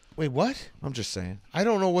 Wait, what? I'm just saying. I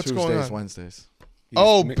don't know what's going on. Tuesdays, Wednesdays.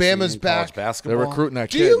 Bama's back. Basketball. They're recruiting that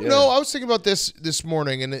kid. Do you know, I was thinking about this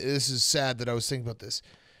morning, and this is sad that I was thinking about this.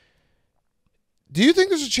 Do you think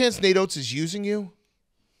there's a chance Nate Oates is using you?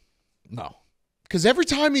 No. Because every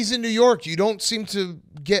time he's in New York, you don't seem to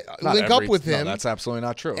link up with him. No, that's absolutely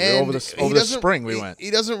not true. And over the spring we went.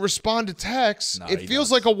 He doesn't respond to texts. No, it feels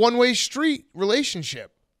like a one-way street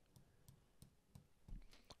relationship.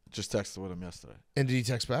 Just texted with him yesterday. And did he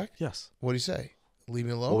text back? Yes. What did he say? Leave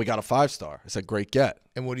me alone? Well, we got a 5-star. I said, great get.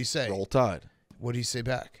 And what did he say? Roll Tide. What did he say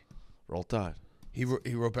back? Roll Tide. He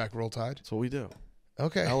wrote back, Roll Tide? That's what we do.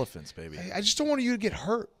 Okay. Elephants, baby. I just don't want you to get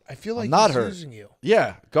hurt. I feel like I'm not he's hurt. using you.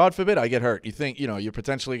 Yeah. God forbid I get hurt. You think, you're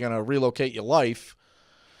potentially going to relocate your life,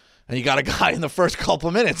 and you got a guy in the first couple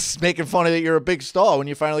of minutes making fun of that you're a big star when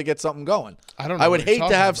you finally get something going. I don't know. I would hate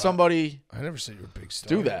to have somebody I never said you were a big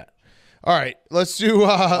star. do that. All right, let's do.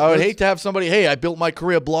 I would hate to have somebody. Hey, I built my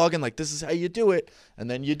career blogging. Like, this is how you do it,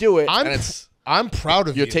 and then you do it. I'm proud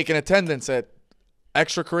of you. You're taking attendance at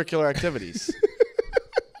extracurricular activities.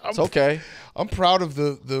 It's okay. I'm proud of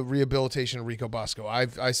the rehabilitation of Rico Bosco.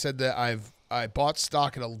 I said that I bought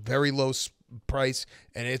stock at a very low price,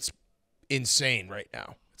 and it's insane right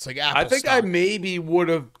now. It's like Apple I think stock. I maybe would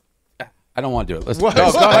have. I don't want to do it. Let's go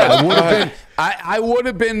ahead. I would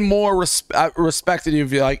have been more respected you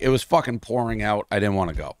if you it was fucking pouring out. I didn't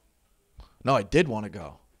want to go. No, I did want to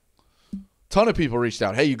go. Ton of people reached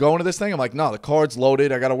out. Hey, you going to this thing? I'm like, no, the card's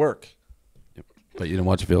loaded. I got to work. But you didn't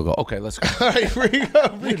watch the field goal. Okay, let's go. All right, Rico, I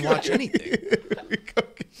didn't watch anything. Rico,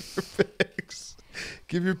 give your picks.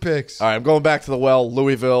 Give your picks. All right, I'm going back to the well.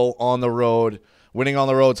 Louisville on the road. Winning on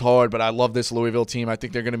the road's hard, but I love this Louisville team. I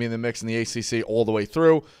think they're going to be in the mix in the ACC all the way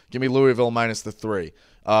through. Give me Louisville minus the 3.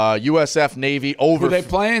 USF Navy over. Who are they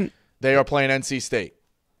playing? They are playing NC State.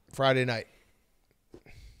 Friday night.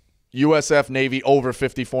 USF Navy over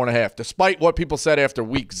 54.5. Despite what people said after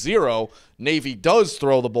week 0, Navy does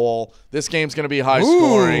throw the ball. This game's going to be high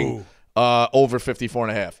scoring. Over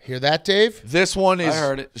 54.5. Hear that, Dave? This one is I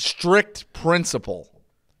heard it. Strict principle.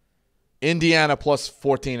 Indiana plus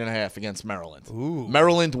 14.5 against Maryland. Ooh.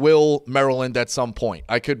 Maryland will Maryland at some point.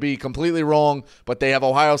 I could be completely wrong, but they have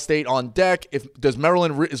Ohio State on deck. Is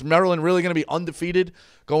Maryland really going to be undefeated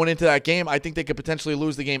going into that game? I think they could potentially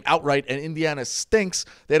lose the game outright, and Indiana stinks.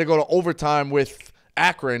 They had to go to overtime with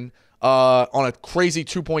Akron on a crazy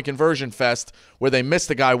 2-point conversion fest where they missed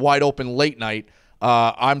the guy wide open late night.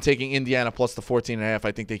 I'm taking Indiana plus the 14.5.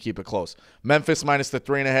 I think they keep it close. Memphis minus the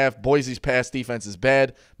 3.5. Boise's pass defense is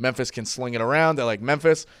bad. Memphis can sling it around. I like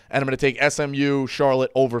Memphis. And I'm going to take SMU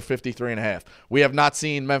Charlotte over 53.5. We have not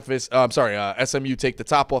seen SMU take the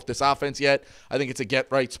top off this offense yet. I think it's a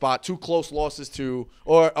get-right spot. 2 tough losses to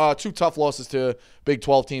Big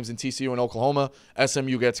 12 teams in TCU and Oklahoma.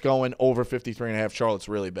 SMU gets going over 53.5. Charlotte's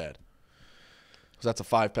really bad. So that's a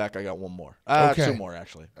 5-pack. I got one more. Okay. 2 more,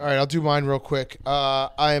 actually. All right, I'll do mine real quick.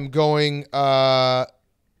 I am going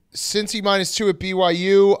Cincy minus 2 at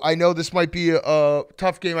BYU. I know this might be a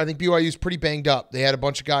tough game. I think BYU's pretty banged up. They had a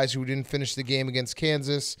bunch of guys who didn't finish the game against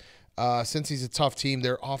Kansas. Cincy's a tough team.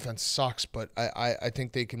 Their offense sucks, but I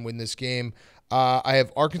think they can win this game. I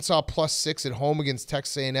have Arkansas plus 6 at home against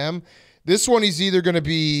Texas A&M. This one is either going to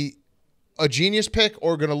be a genius pick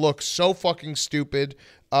or going to look so fucking stupid.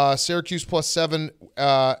 Syracuse plus 7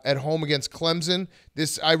 at home against Clemson.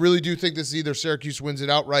 I really do think this is either Syracuse wins it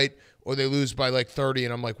outright or they lose by like 30,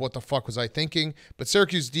 and I'm like, what the fuck was I thinking? But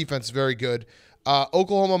Syracuse defense is very good.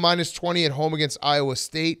 Oklahoma -20 at home against Iowa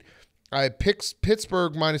State. I have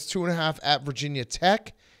Pittsburgh -2.5 at Virginia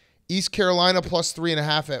Tech. East Carolina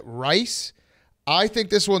 +3.5 at Rice. I think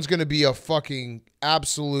this one's going to be a fucking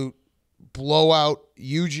absolute blowout.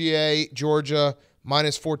 UGA, Georgia,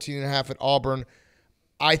 -14.5 at Auburn.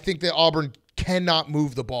 I think that Auburn cannot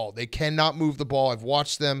move the ball. They cannot move the ball. I've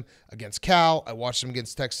watched them against Cal. I watched them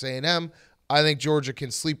against Texas A&M. I think Georgia can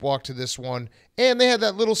sleepwalk to this one. And they had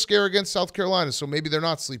that little scare against South Carolina, so maybe they're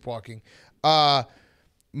not sleepwalking.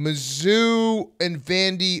 Mizzou and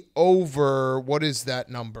Vandy over. What is that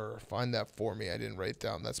number? Find that for me. I didn't write it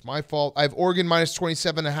down. That's my fault. I have Oregon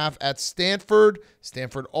 -27.5 at Stanford.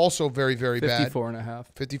 Stanford also very, very bad. 54.5.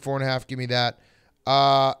 54.5. Give me that.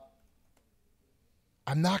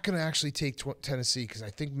 I'm not going to actually take Tennessee because I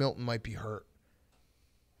think Milton might be hurt.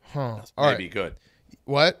 All right. Be good.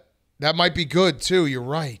 What? That might be good too. You're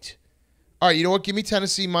right. All right, you know what? Give me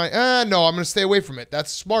Tennessee. No, I'm going to stay away from it.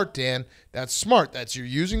 That's smart, Dan. That's smart. You're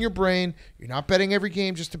using your brain. You're not betting every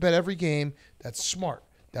game just to bet every game. That's smart.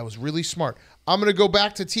 That was really smart. I'm going to go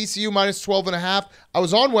back to TCU -12.5. I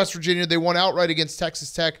was on West Virginia. They won outright against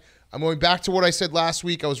Texas Tech. I'm going back to what I said last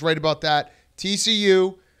week. I was right about that.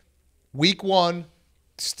 TCU, week 1,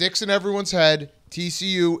 sticks in everyone's head.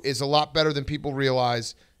 TCU is a lot better than people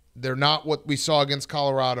realize. They're not what we saw against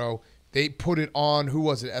Colorado. They put it on, who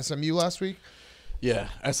was it, SMU last week? Yeah,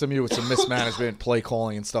 SMU with some mismanagement, play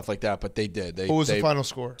calling, and stuff like that, but they did. What was the final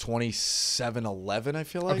score? 27-11, I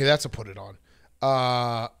feel like. Okay, that's a put it on.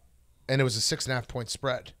 And it was a 6.5 point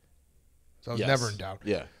spread. So I was never in doubt.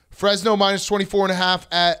 Yeah. Fresno -24.5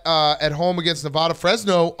 at home against Nevada.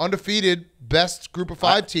 Fresno, undefeated, best group of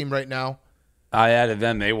 5 team right now. I added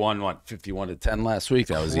them. They won, 51-10 last week?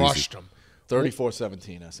 That was Crushed easy. them.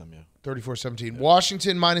 34-17 SMU. 34-17.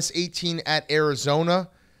 Washington -18 at Arizona.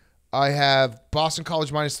 I have Boston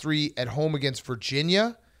College -3 at home against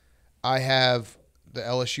Virginia. I have the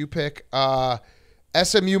LSU pick.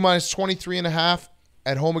 SMU -23.5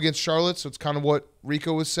 at home against Charlotte. So it's kind of what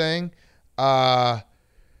Rico was saying.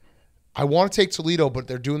 I want to take Toledo, but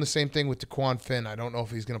they're doing the same thing with DeQuan Finn. I don't know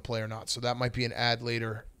if he's going to play or not. So that might be an ad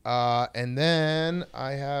later. And then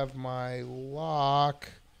I have my lock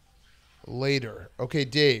later. Okay,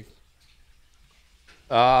 Dave.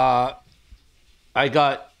 I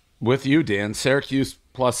got with you, Dan. Syracuse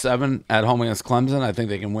 +7 at home against Clemson. I think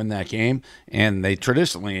they can win that game. And they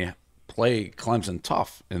traditionally play Clemson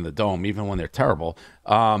tough in the Dome, even when they're terrible.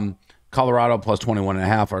 Colorado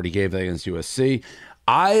 +21.5. Already gave that against USC.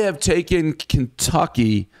 I have taken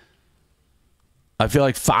Kentucky, I feel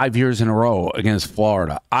like 5 years in a row against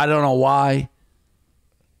Florida. I don't know why,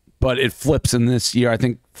 but it flips in this year. I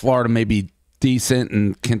think Florida may be decent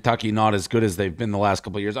and Kentucky not as good as they've been the last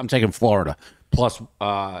couple of years. I'm taking Florida plus.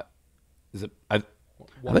 Is it? I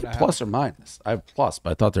think plus or minus. I have plus, but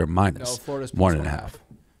I thought they were minus. No, Florida's plus 1.5.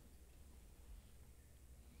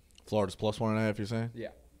 Florida's +1.5. You're saying? Yeah.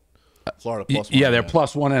 Florida +1.5. Yeah, they're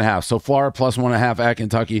 +1.5. So Florida +1.5 at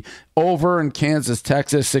Kentucky. Over in Kansas,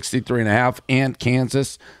 Texas 63.5 and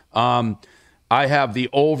Kansas. I have the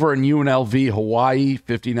over in UNLV, Hawaii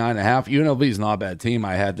 59.5. UNLV is not a bad team.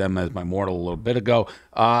 I had them as my mortal a little bit ago.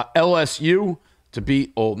 LSU to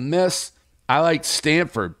beat Ole Miss. I like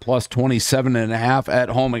Stanford +27.5 at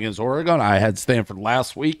home against Oregon. I had Stanford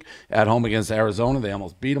last week at home against Arizona. They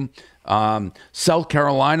almost beat them. South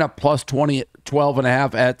Carolina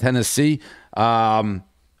 +12.5 at Tennessee. I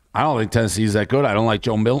don't think Tennessee's that good. I don't like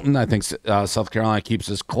Joe Milton. I think South Carolina keeps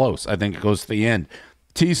us close. I think it goes to the end.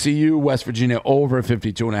 TCU, West Virginia over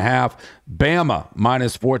 52.5. Bama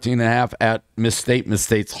 -14.5 at Miss State. Miss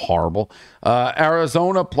State's horrible.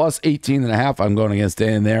 Arizona +18.5. I'm going against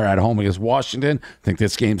Dan there at home against Washington. I think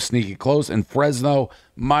this game's sneaky close. And Fresno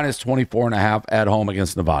 -24.5 at home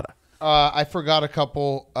against Nevada. I forgot a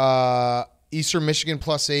couple. Eastern Michigan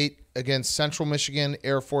 +8 against Central Michigan.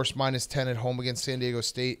 Air Force -10 at home against San Diego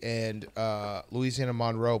State. And Louisiana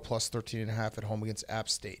Monroe +13.5 at home against App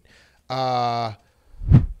State.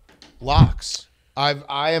 Locks.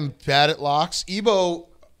 I am bad at locks. Ebo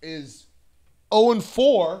is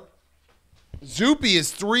 0-4. Zoopy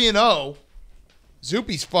is 3-0.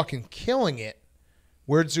 Zoopy's fucking killing it.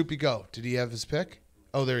 Where'd Zoopy go? Did he have his pick?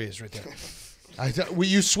 Oh, there he is, right there. I thought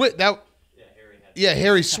you switched that. Yeah,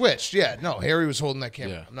 Harry switched. Yeah, no, Harry was holding that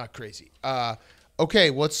camera. Yeah. I'm not crazy. Okay,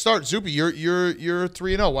 let's start. Zoopy, you're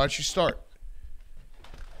 3-0. Why don't you start?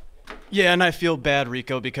 Yeah, and I feel bad,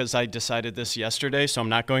 Rico, because I decided this yesterday, so I'm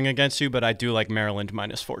not going against you, but I do like Maryland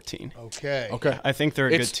 -14. Okay. I think they're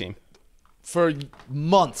a good team. For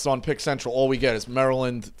months on Pick Central, all we get is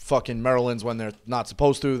Maryland's when they're not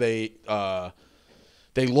supposed to. They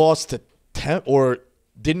lost to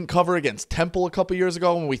didn't cover against Temple a couple years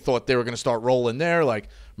ago when we thought they were going to start rolling there. Like,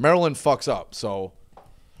 Maryland fucks up. So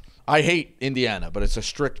I hate Indiana, but it's a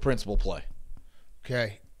strict principle play.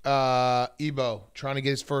 Okay. Ebo, trying to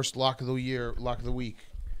get his first lock of the week.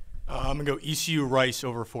 I'm going to go ECU Rice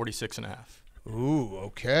over 46.5. Ooh,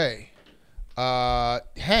 okay.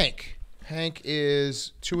 Hank. Hank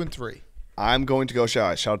is 2-3. I'm going to go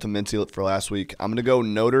shout out to Mincy for last week. I'm going to go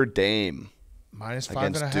Notre Dame. -5.5.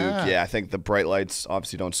 Against Duke. Yeah, I think the bright lights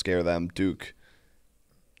obviously don't scare them. Duke,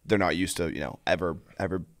 they're not used to, ever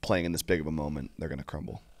playing in this big of a moment. They're going to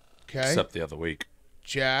crumble. Okay. Except the other week.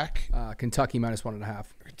 Jack. Kentucky -1.5.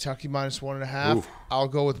 Kentucky -1.5. Oof. I'll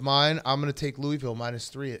go with mine. I'm going to take Louisville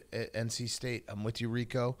 -3 at NC State. I'm with you,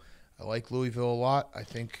 Rico. I like Louisville a lot. I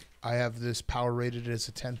think I have this power rated as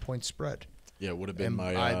a 10-point spread. Yeah, it would have been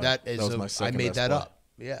my that was my second. I made that up.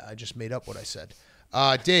 Yeah, I just made up what I said.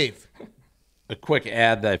 Dave. A quick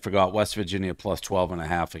ad that I forgot, West Virginia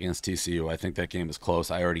 +12.5 against TCU. I think that game is close.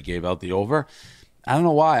 I already gave out the over. I don't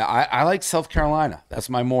know why. I like South Carolina. That's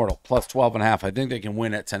my mortal, +12.5. I think they can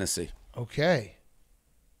win at Tennessee. Okay.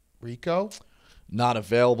 Rico? Not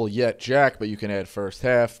available yet, Jack, but you can add first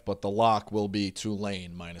half. But the lock will be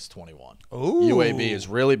Tulane -21. Ooh. UAB is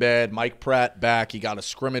really bad. Mike Pratt back. He got a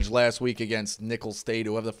scrimmage last week against Nicholls State,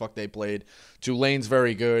 whoever the fuck they played. Tulane's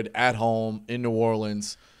very good at home in New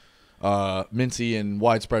Orleans. Mincy and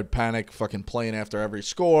Widespread Panic fucking playing after every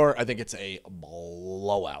score. I think it's a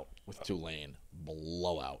blowout with Tulane.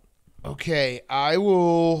 Blowout. Okay, I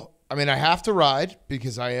have to ride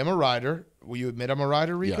because I am a rider. Will you admit I'm a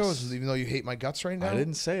rider, Rico? Yes. Even though you hate my guts right now? I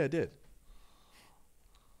didn't say I did.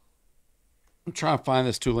 I'm trying to find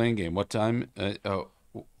this Tulane game. What time?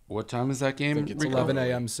 What time is that game? I think it's 11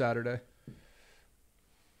 a.m. Saturday.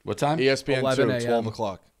 What time? ESPN 11 2, a.m. 12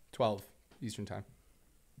 o'clock. 12 Eastern time.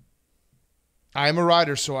 I am a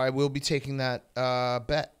rider, so I will be taking that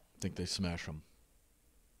bet. I think they smash them.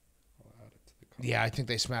 Yeah, I think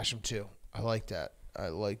they smash them too. I like that.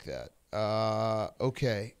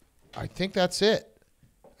 Okay. I think that's it.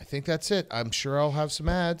 I'm sure I'll have some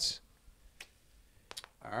ads.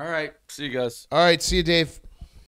 All right. See you guys. All right. See you, Dave.